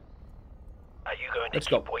 Are you going to Let's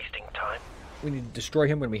keep go. wasting time? We need to destroy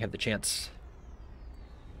him when we have the chance.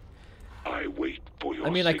 I wait for your I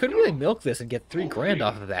mean, I could signal. really milk this and get $3 grand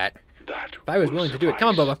off of that. That If I was will willing to do it. Come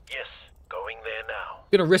on, suffice. Boba. Yes, going there now.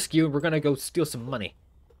 Gonna risk you. We're gonna go steal some money.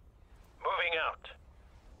 Moving out.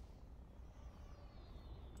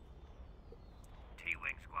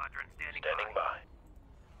 T-Wing squadron standing Standing by.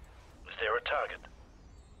 by. Is there a target?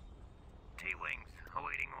 T-Wings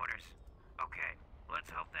awaiting orders. Okay, let's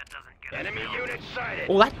hope that doesn't get Enemy us killed. unit sighted.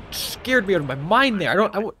 Well, that scared me out of my mind there.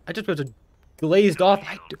 I just was glazed off.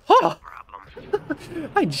 Oh!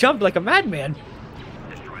 Problem. I jumped like a madman.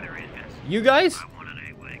 Destroy their engines. You guys, I want an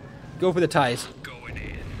A-Wing. go for the ties. Going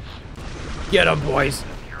in. Get them, boys.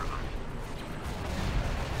 Care of them.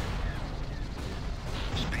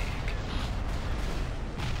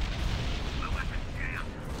 My weapon's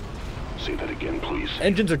jammed. Say that again, please.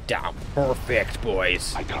 Engines are down. Perfect,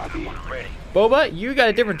 boys. I copy. Ready. Boba, you got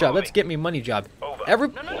a different job. Let's get me money job. Over.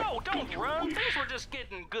 No, don't run. Things were just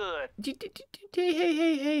getting good.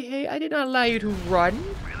 Hey, I did not allow you to run.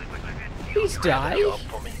 Really wish I hadn't killed Please die. Job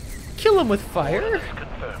for me. Kill him with fire.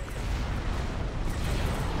 Confirmed.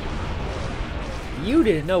 You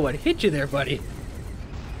didn't know what hit you there, buddy.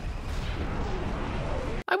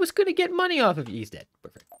 I was gonna get money off of you. He's dead.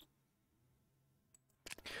 Perfect.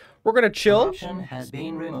 We're gonna chill. Corruption has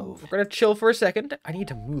been removed. We're gonna chill for a second. I need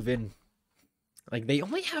to move in. Like, they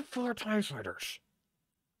only have 4 TIE fighters.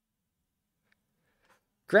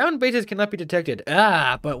 Ground bases cannot be detected.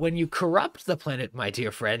 Ah, but when you corrupt the planet, my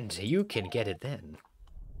dear friend, you can get it then.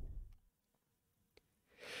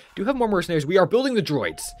 Do you have more mercenaries? We are building the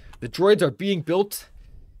droids. The droids are being built,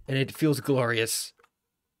 and it feels glorious.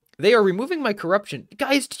 They are removing my corruption.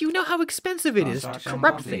 Guys, do you know how expensive it is to Construction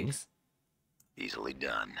corrupt complete. things? Easily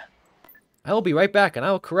done. I will be right back, and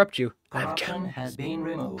I will corrupt you. Corruption has been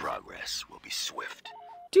removed. Progress will be swift.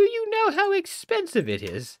 Do you know how expensive it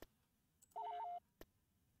is?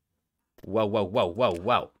 Whoa.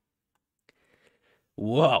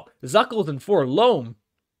 Whoa. Zuckles and 4 Loam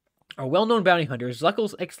are well-known bounty hunters.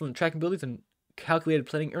 Zuckles' excellent tracking abilities and calculated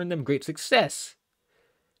planning earned them great success.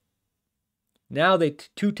 Now they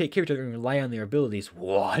two take care of each other and rely on their abilities.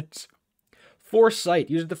 What? Foresight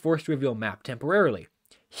uses the Force to reveal map temporarily.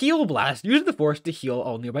 Heal Blast uses the Force to heal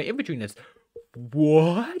all nearby infantry units.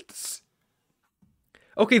 What?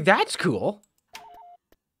 Okay, that's cool.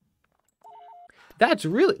 That's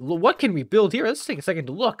really... What can we build here? Let's take a second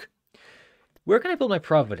to look. Where can I build my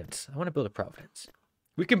Providence? I want to build a Providence.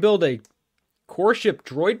 We can build a core ship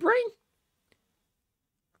droid brain?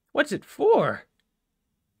 What's it for?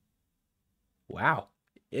 Wow.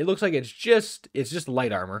 It looks like it's just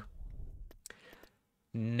light armor.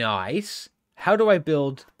 Nice. How do I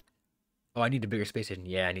build... Oh, I need a bigger space station.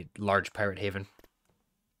 Yeah, I need large pirate haven.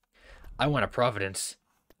 I want a Providence.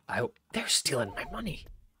 They're stealing my money.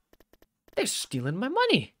 They're stealing my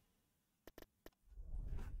money.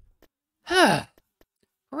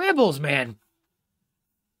 Rebels, man.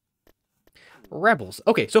 Rebels.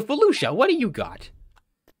 Okay, so Felucia, what do you got?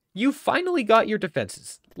 You finally got your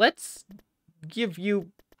defenses. Let's give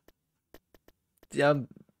you a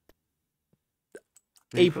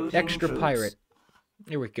extra pirate.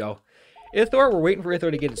 Here we go. Ithor, we're waiting for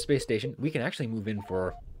Ithor to get its space station. We can actually move in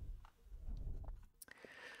for...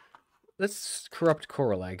 Let's corrupt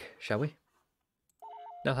Coralag, shall we?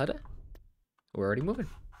 No, how to? We're already moving.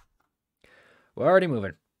 We're already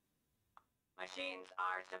moving. Machines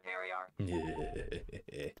are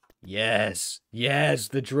superior. Yes, yes,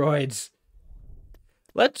 the droids.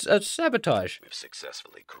 Let's sabotage. We've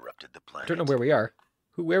successfully corrupted the planet. Don't know where we are.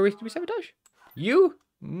 Where do we sabotage? You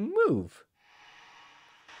move.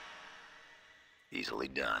 Easily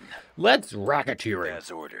done. Let's racketeer it.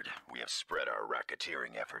 As ordered, we have spread our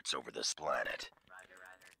racketeering efforts over this planet.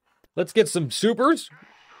 Let's get some supers.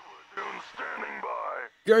 Standing by.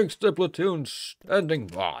 Gangsta platoon standing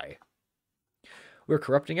by. We're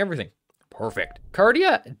corrupting everything. Perfect.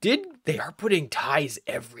 Cardia, they are putting ties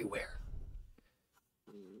everywhere.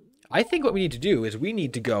 I think what we need to do is we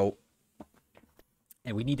need to go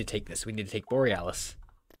and we need to take this. We need to take Borealis.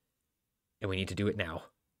 And we need to do it now.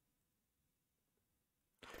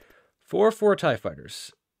 4 TIE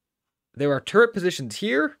fighters. There are turret positions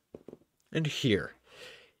here and here.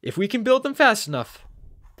 If we can build them fast enough,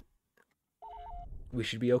 we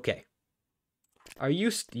should be okay. Are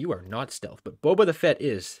you... You are not stealth, but Boba the Fett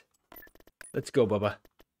is. Let's go, Boba.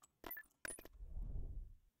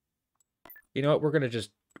 You know what? We're going to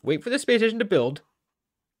just wait for the space station to build.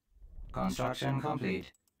 Construction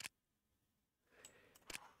complete.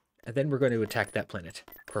 And then we're going to attack that planet.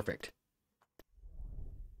 Perfect.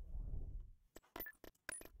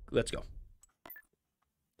 Let's go.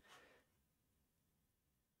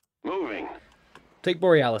 Moving. Take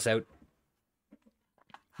Borealis out.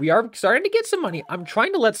 We are starting to get some money. I'm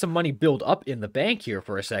trying to let some money build up in the bank here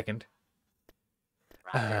for a second.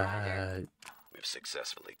 We've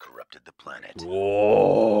successfully corrupted the planet.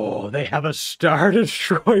 Whoa, they have a Star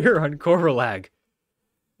Destroyer on Coralag.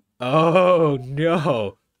 Oh,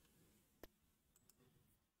 no.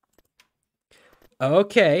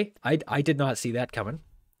 Okay, I did not see that coming.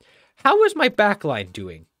 How is my backline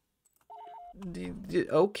doing?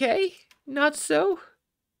 Okay, not so.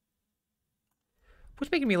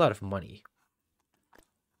 What's making me a lot of money?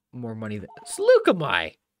 More money than...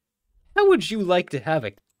 Slukamai! How would you like to have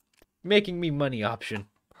a making me money option?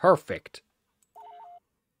 Perfect.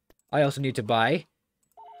 I also need to buy...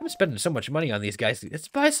 I'm spending so much money on these guys. Let's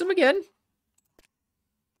buy some again.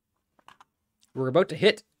 We're about to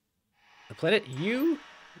hit the planet. You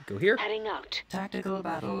go here. Heading out. Tactical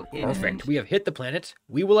battle Perfect. imminent. We have hit the planet.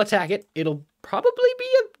 We will attack it. It'll probably be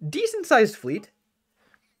a decent-sized fleet.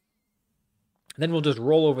 Then we'll just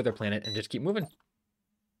roll over their planet and just keep moving.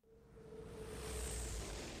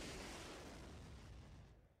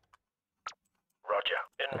 Roger.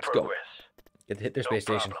 In Let's progress. go. Get to hit their space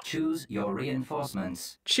station. Choose your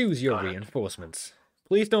reinforcements. Choose your reinforcements.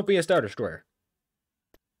 Please don't be a Star Destroyer.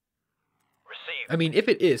 Received. I mean, if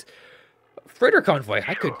it is freighter convoy,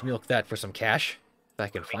 I could milk that for some cash if I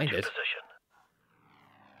can find it. Position.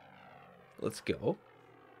 Let's go.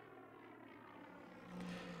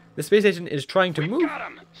 The space station is trying to move. Got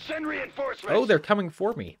 'em. Send reinforcements. Oh, they're coming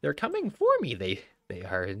for me. They're coming for me. They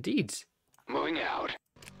are indeed. Moving out.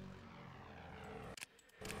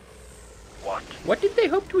 What did they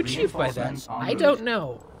hope to achieve by that? Reinforcements en I route. don't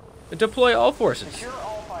know. Deploy all forces. Secure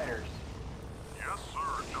all fighters. Yes,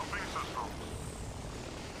 sir. Jumping systems.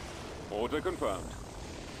 Order confirmed.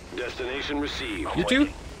 Destination received. You two,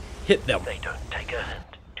 hit them. They don't take a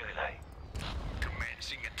hint, do they?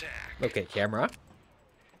 Commencing attack. Okay, camera.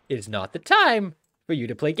 It is not the time for you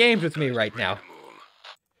to play games with me right now.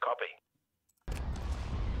 Copy.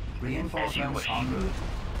 Reinforcements en route.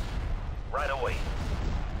 Right away.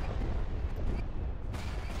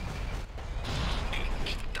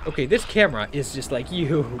 Okay, this camera is just like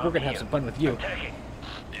you. We're gonna have some fun with you. Attacking.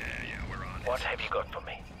 Yeah, we're on it. What have you got for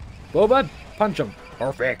me? Boba, punch him.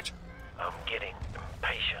 Perfect. I'm getting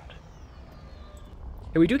impatient.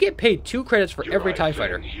 Hey, we do get paid 2 credits for Your every eyes TIE are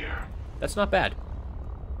fighter. in here. That's not bad.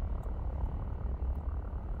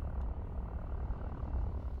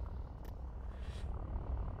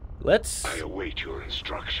 Let's I await your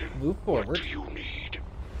instruction. move forward. What do you need?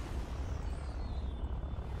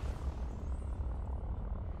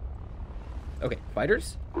 Okay,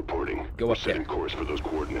 fighters, Reporting. Go We're up there. setting course for those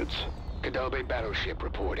coordinates. Kadabe battleship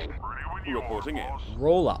reporting. Reporting in.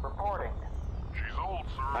 roll up. Reporting.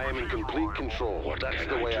 I am in complete control. That's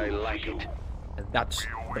the way I like it. And that's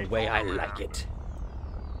the way I like it.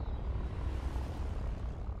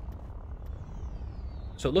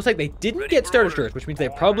 So it looks like they didn't get Star Destroyers, which means they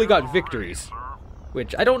probably got victories.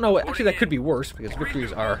 Which, I don't know, actually that could be worse, because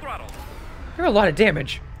victories are... They're a lot of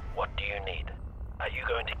damage. What do you need? Are you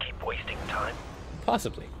going to keep wasting time?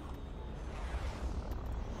 Possibly.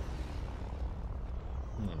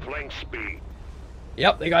 Flank speed.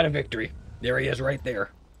 Yep, they got a victory. There he is right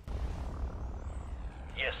there.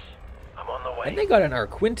 Yes, I'm on the way. And they got an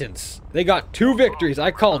acquaintance. They got 2 victories,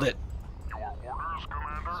 I called it.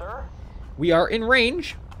 Sir? We are in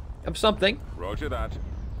range of something. Roger that.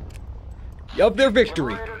 Of their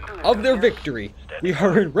victory. Of their victory. We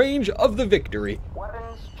are in range of the victory.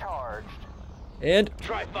 Weapons charged. And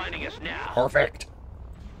Try finding us now. perfect.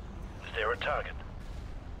 Is there a target?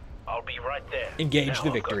 I'll be right there. Engage Now the I've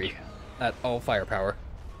got victory. you. At all firepower.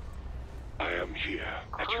 I am here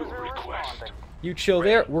at your Cruiser request. responding. You chill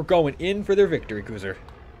there. We're going in for their victory, Cruiser.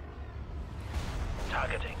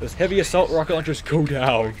 Targeting. Those heavy assault rocket launchers go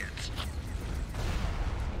down.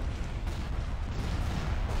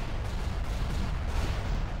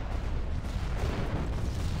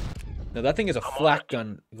 Now that thing is a flak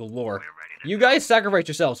gun galore. You guys sacrifice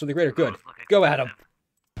yourselves for the greater good. Go at them.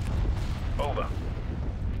 Over.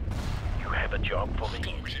 You have a job for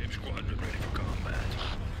me?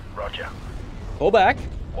 Roger. Pull back.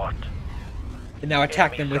 What? And now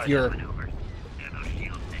attack them with your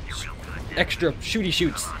extra shooty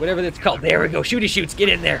shoots. Whatever that's called. There we go. Shooty shoots. Get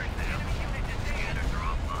in there.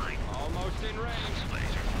 Almost in range.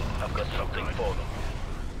 I've got something for them.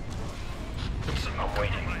 I'm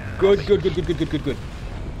waiting. Good, good, good, good, good, good, good, good.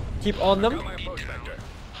 Keep on them. My post vector.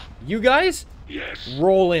 You guys, Yes.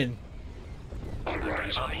 roll in. All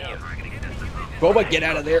right. I'm here. Boba, get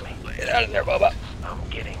out of there. Get out of there, Boba. I'm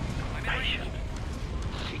getting patient.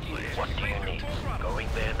 What do you need? Going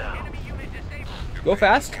there now. Go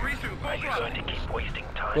fast. Are you going to keep wasting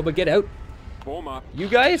time? Boba, get out. Form up. You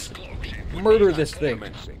guys, murder this thing.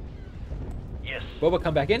 Commencing. Yes. Boba,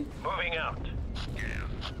 come back in. Moving out.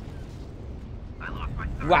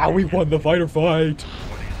 Wow, we won the fighter fight.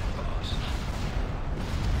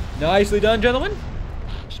 Nicely done, gentlemen.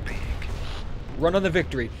 Run on the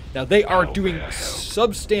victory. Now, they are doing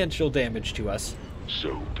substantial damage to us.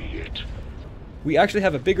 So be it. We actually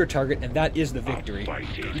have a bigger target, and that is the victory.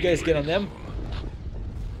 You guys get on them.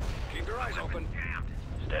 Keep your eyes open.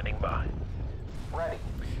 Standing by. Ready.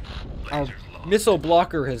 Our missile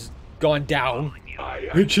blocker has gone down, I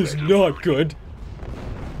am which is ready. not good.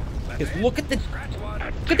 Because look at the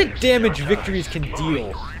damage victories can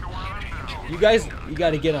deal. You guys, you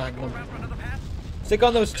gotta get on them. Stick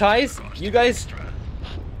on those ties. You guys,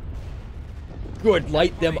 good.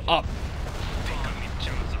 Light them up.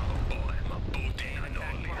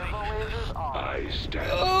 I stand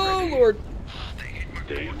Oh ready. Lord.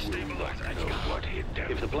 They will not know what hit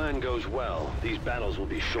them. If the plan goes well, these battles will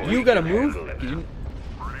be short. You gotta move. You-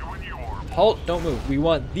 Halt! Don't move. We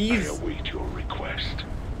want I these. await your request.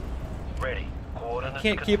 Ready. Coordinates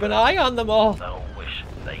Can't keep an confirmed. eye on them all. I wish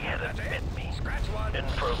they hadn't met me. In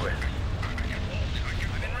progress.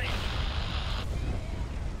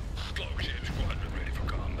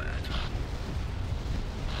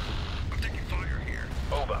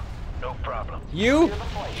 Over. No problem. You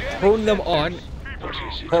turn them on. What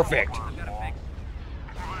is it? Perfect.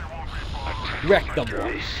 Wreck them.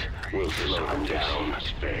 This will slow them down.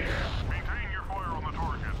 Fair.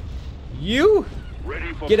 You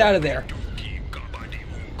Ready for get out of there.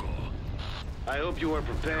 I hope you are Have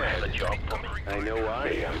a prepared. job for me. I know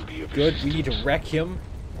May I I be of Good. We need to wreck him.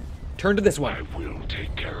 Turn to this I one. will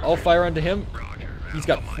take care of I'll it. fire onto him. He's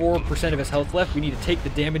got 4% of his health left. We need to take the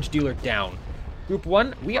damage dealer down. Group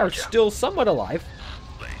 1, we are still somewhat alive.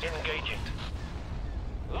 Engaging.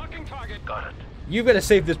 Locking target. Got it. You've got to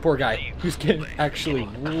save this poor guy who's getting actually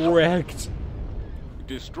wrecked.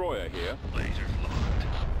 Destroyer here.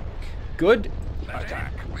 Good.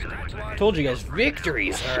 Attack. Told you guys,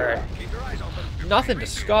 victories are Keep your eyes open. nothing to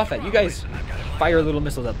scoff at. You guys fire little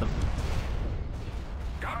missiles at them.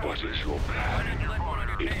 What is your plan?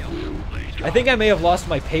 It will be done. I think I may have lost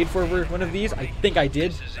my paid for one of these. I think I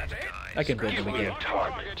did. I can build them again.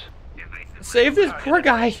 Target. Save this poor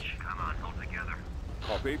guy. Come on, hold together.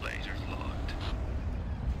 Copy. Lasers locked.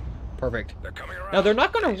 Perfect. They're coming around. Now they're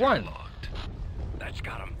not going to run. Locked. That's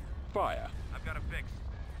got him. Fire. I've got a fix.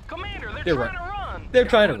 Commander, They're trying run. to run. They're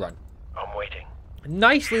trying to run. I'm waiting.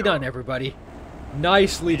 Nicely done, everybody.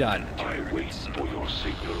 Nicely done. I wait for your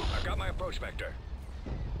signal. I've got my approach vector.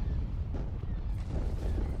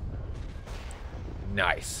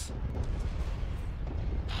 Nice.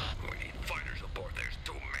 We need fighters aboard. There's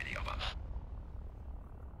too many of them.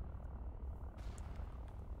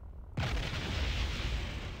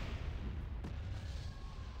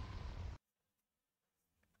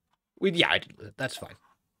 Yeah, that's fine.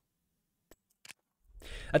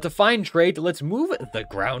 That's a fine trade. Let's move the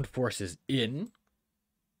ground forces in.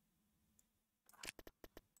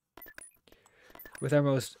 With our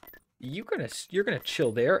most... You're gonna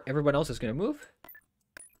chill there. Everyone else is gonna move.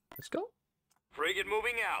 Let's go. Frigate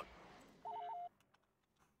moving out.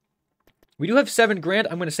 We do have 7 grand.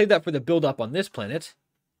 I'm gonna save that for the build-up on this planet.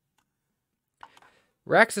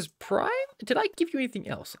 Rax's Prime? Did I give you anything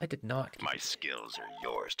else? I did not. My skills are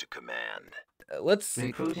yours to command. Let's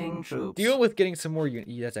Recruiting troops. deal with getting some more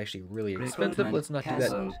units. That's actually really expensive. Recruitment Let's not do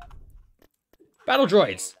cancelled. that. Battle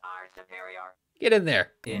droids! Are superior. Get in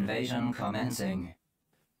there. Invasion commencing.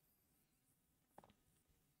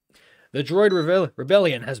 The droid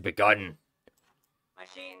rebellion has begun.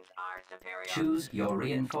 Machines are superior. Choose your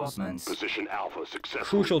reinforcements. Position Alpha successful.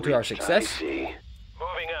 Crucial to our I success. see.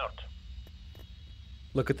 Moving out.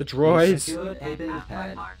 Look at the We droids. secured a build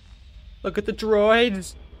pad. Look at the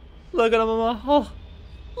droids. Look at them all.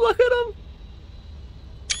 Look at them.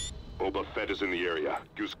 Boba Fett is in the area.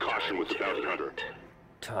 Use caution with the bounty hunter.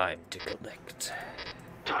 Time to collect.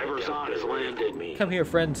 Tiber's has landed me. Come here,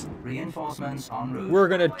 friends. Reinforcements en route. We're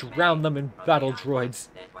gonna drown them in battle droids.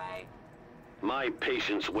 This way. My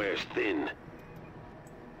patience wears thin.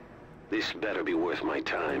 This better be worth my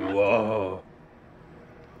time. Whoa.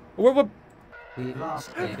 We've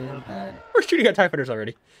lost a build pad. We're shooting at TIE fighters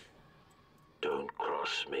already. Don't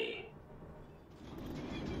cross me.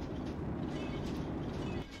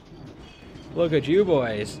 Look at you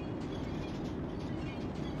boys.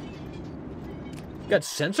 Got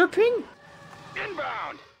sensor ping?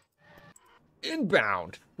 Inbound.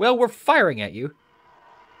 Inbound. Well, we're firing at you.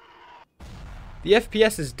 The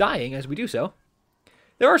FPS is dying as we do so.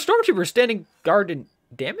 There are stormtroopers standing guard and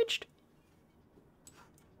damaged?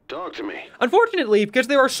 Talk to me. Unfortunately, because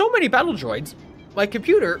there are so many battle droids, my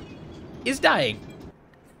computer is dying.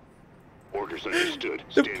 Orders understood.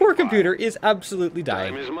 The Stand poor by. computer is absolutely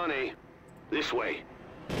Time dying. is money. This way.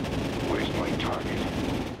 Where's my target?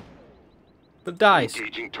 The dice.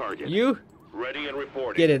 Engaging target. You Ready and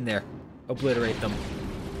reporting. get in there. Obliterate them.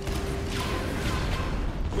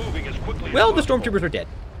 Moving as quickly as Well, the possible. stormtroopers are dead.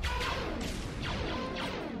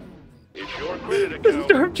 It's your credit The account.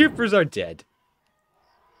 stormtroopers are dead.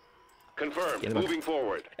 Confirmed. Get him up. Moving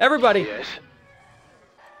forward. Everybody, Yes.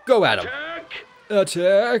 go at them. Attack!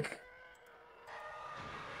 Attack!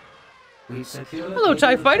 We've secured Hello, a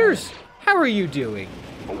TIE build fighters. pad. How are you doing?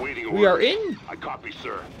 Awaiting orders. We are in. I copy,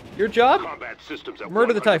 sir. Your job? Combat systems at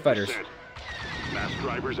Murder the TIE 100%. fighters. Mass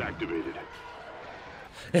drivers activated.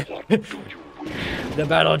 What do you wish? The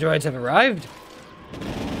battle droids have arrived.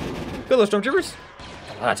 Hello, stormtroopers.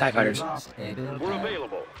 A lot of TIE We've fighters. lost a build We're pad.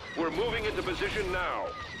 available. We're moving into position now.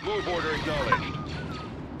 Move order acknowledged.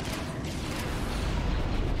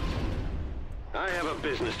 I have a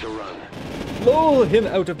business to run. Blow him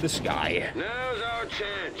out of the sky. Now's our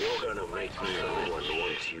chance. You're gonna make me one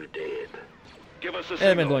once you dead. Give us a And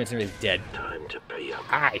signal. Mandalorian is dead. Time to pay up.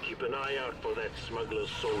 Aye. Keep an eye out for that smuggler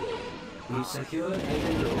solo. We've secured a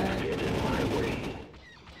build Don't pad. get in my way.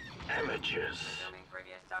 Amateurs. Assuming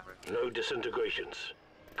previous subroutine. No disintegrations.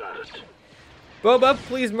 Got it. Boba,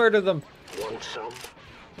 please murder them. Want some?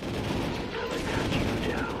 Gonna cut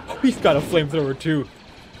you down. Oh, he's got a flamethrower too.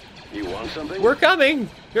 You want something? We're coming.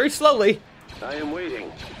 Very slowly. I am waiting.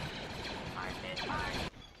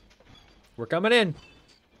 We're coming in.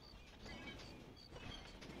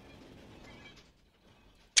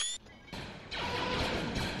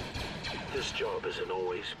 This job isn't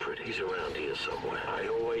always pretty. He's around here somewhere. I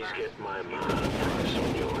always get my mind price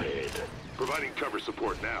on your head. Providing cover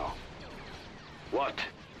support now. What?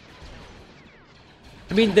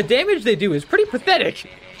 I mean, the damage they do is pretty pathetic,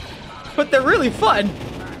 but they're really fun.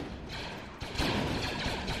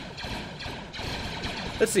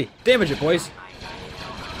 Let's see. Damage it, boys.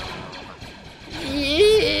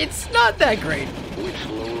 It's not that great. Which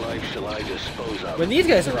lowlife shall I dispose of? When these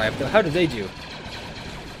guys arrived, though, how did they do?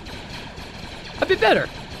 A bit better.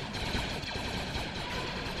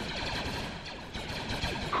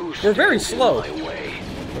 Who We're very stands in slow. my way?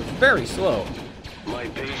 very slow. My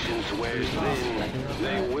patience wears thin.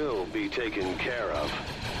 They will be taken care of.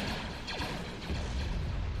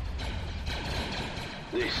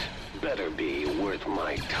 This better be worth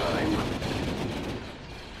my time.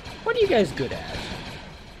 What are you guys good at?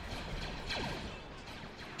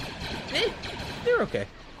 They're okay.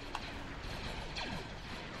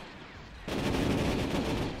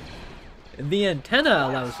 The antenna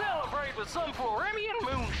allows... Celebrate with some Floremian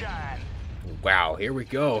moonshine. Wow, here we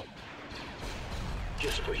go.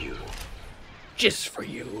 Just for you. Just for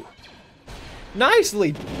you.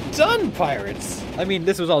 Nicely done, pirates! I mean,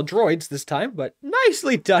 this was all droids this time, but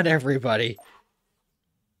nicely done, everybody.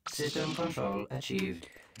 System control achieved.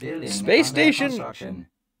 Building Space under station. construction.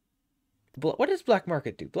 What does Black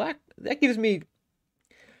Market do? That gives me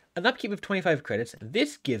an upkeep of 25 credits.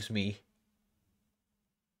 This gives me...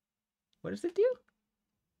 What does it do?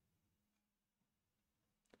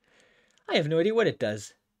 I have no idea what it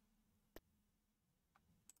does.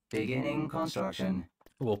 Beginning construction.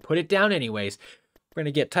 We'll put it down anyways. We're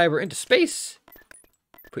going to get Tiber into space.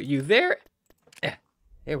 Put you there.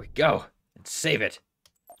 There we go. And save it.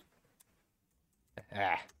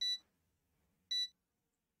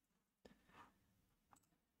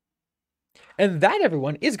 And that,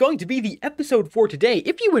 everyone, is going to be the episode for today.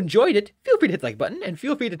 If you enjoyed it, feel free to hit the like button and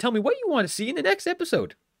feel free to tell me what you want to see in the next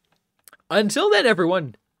episode. Until then,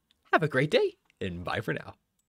 everyone, have a great day and bye for now.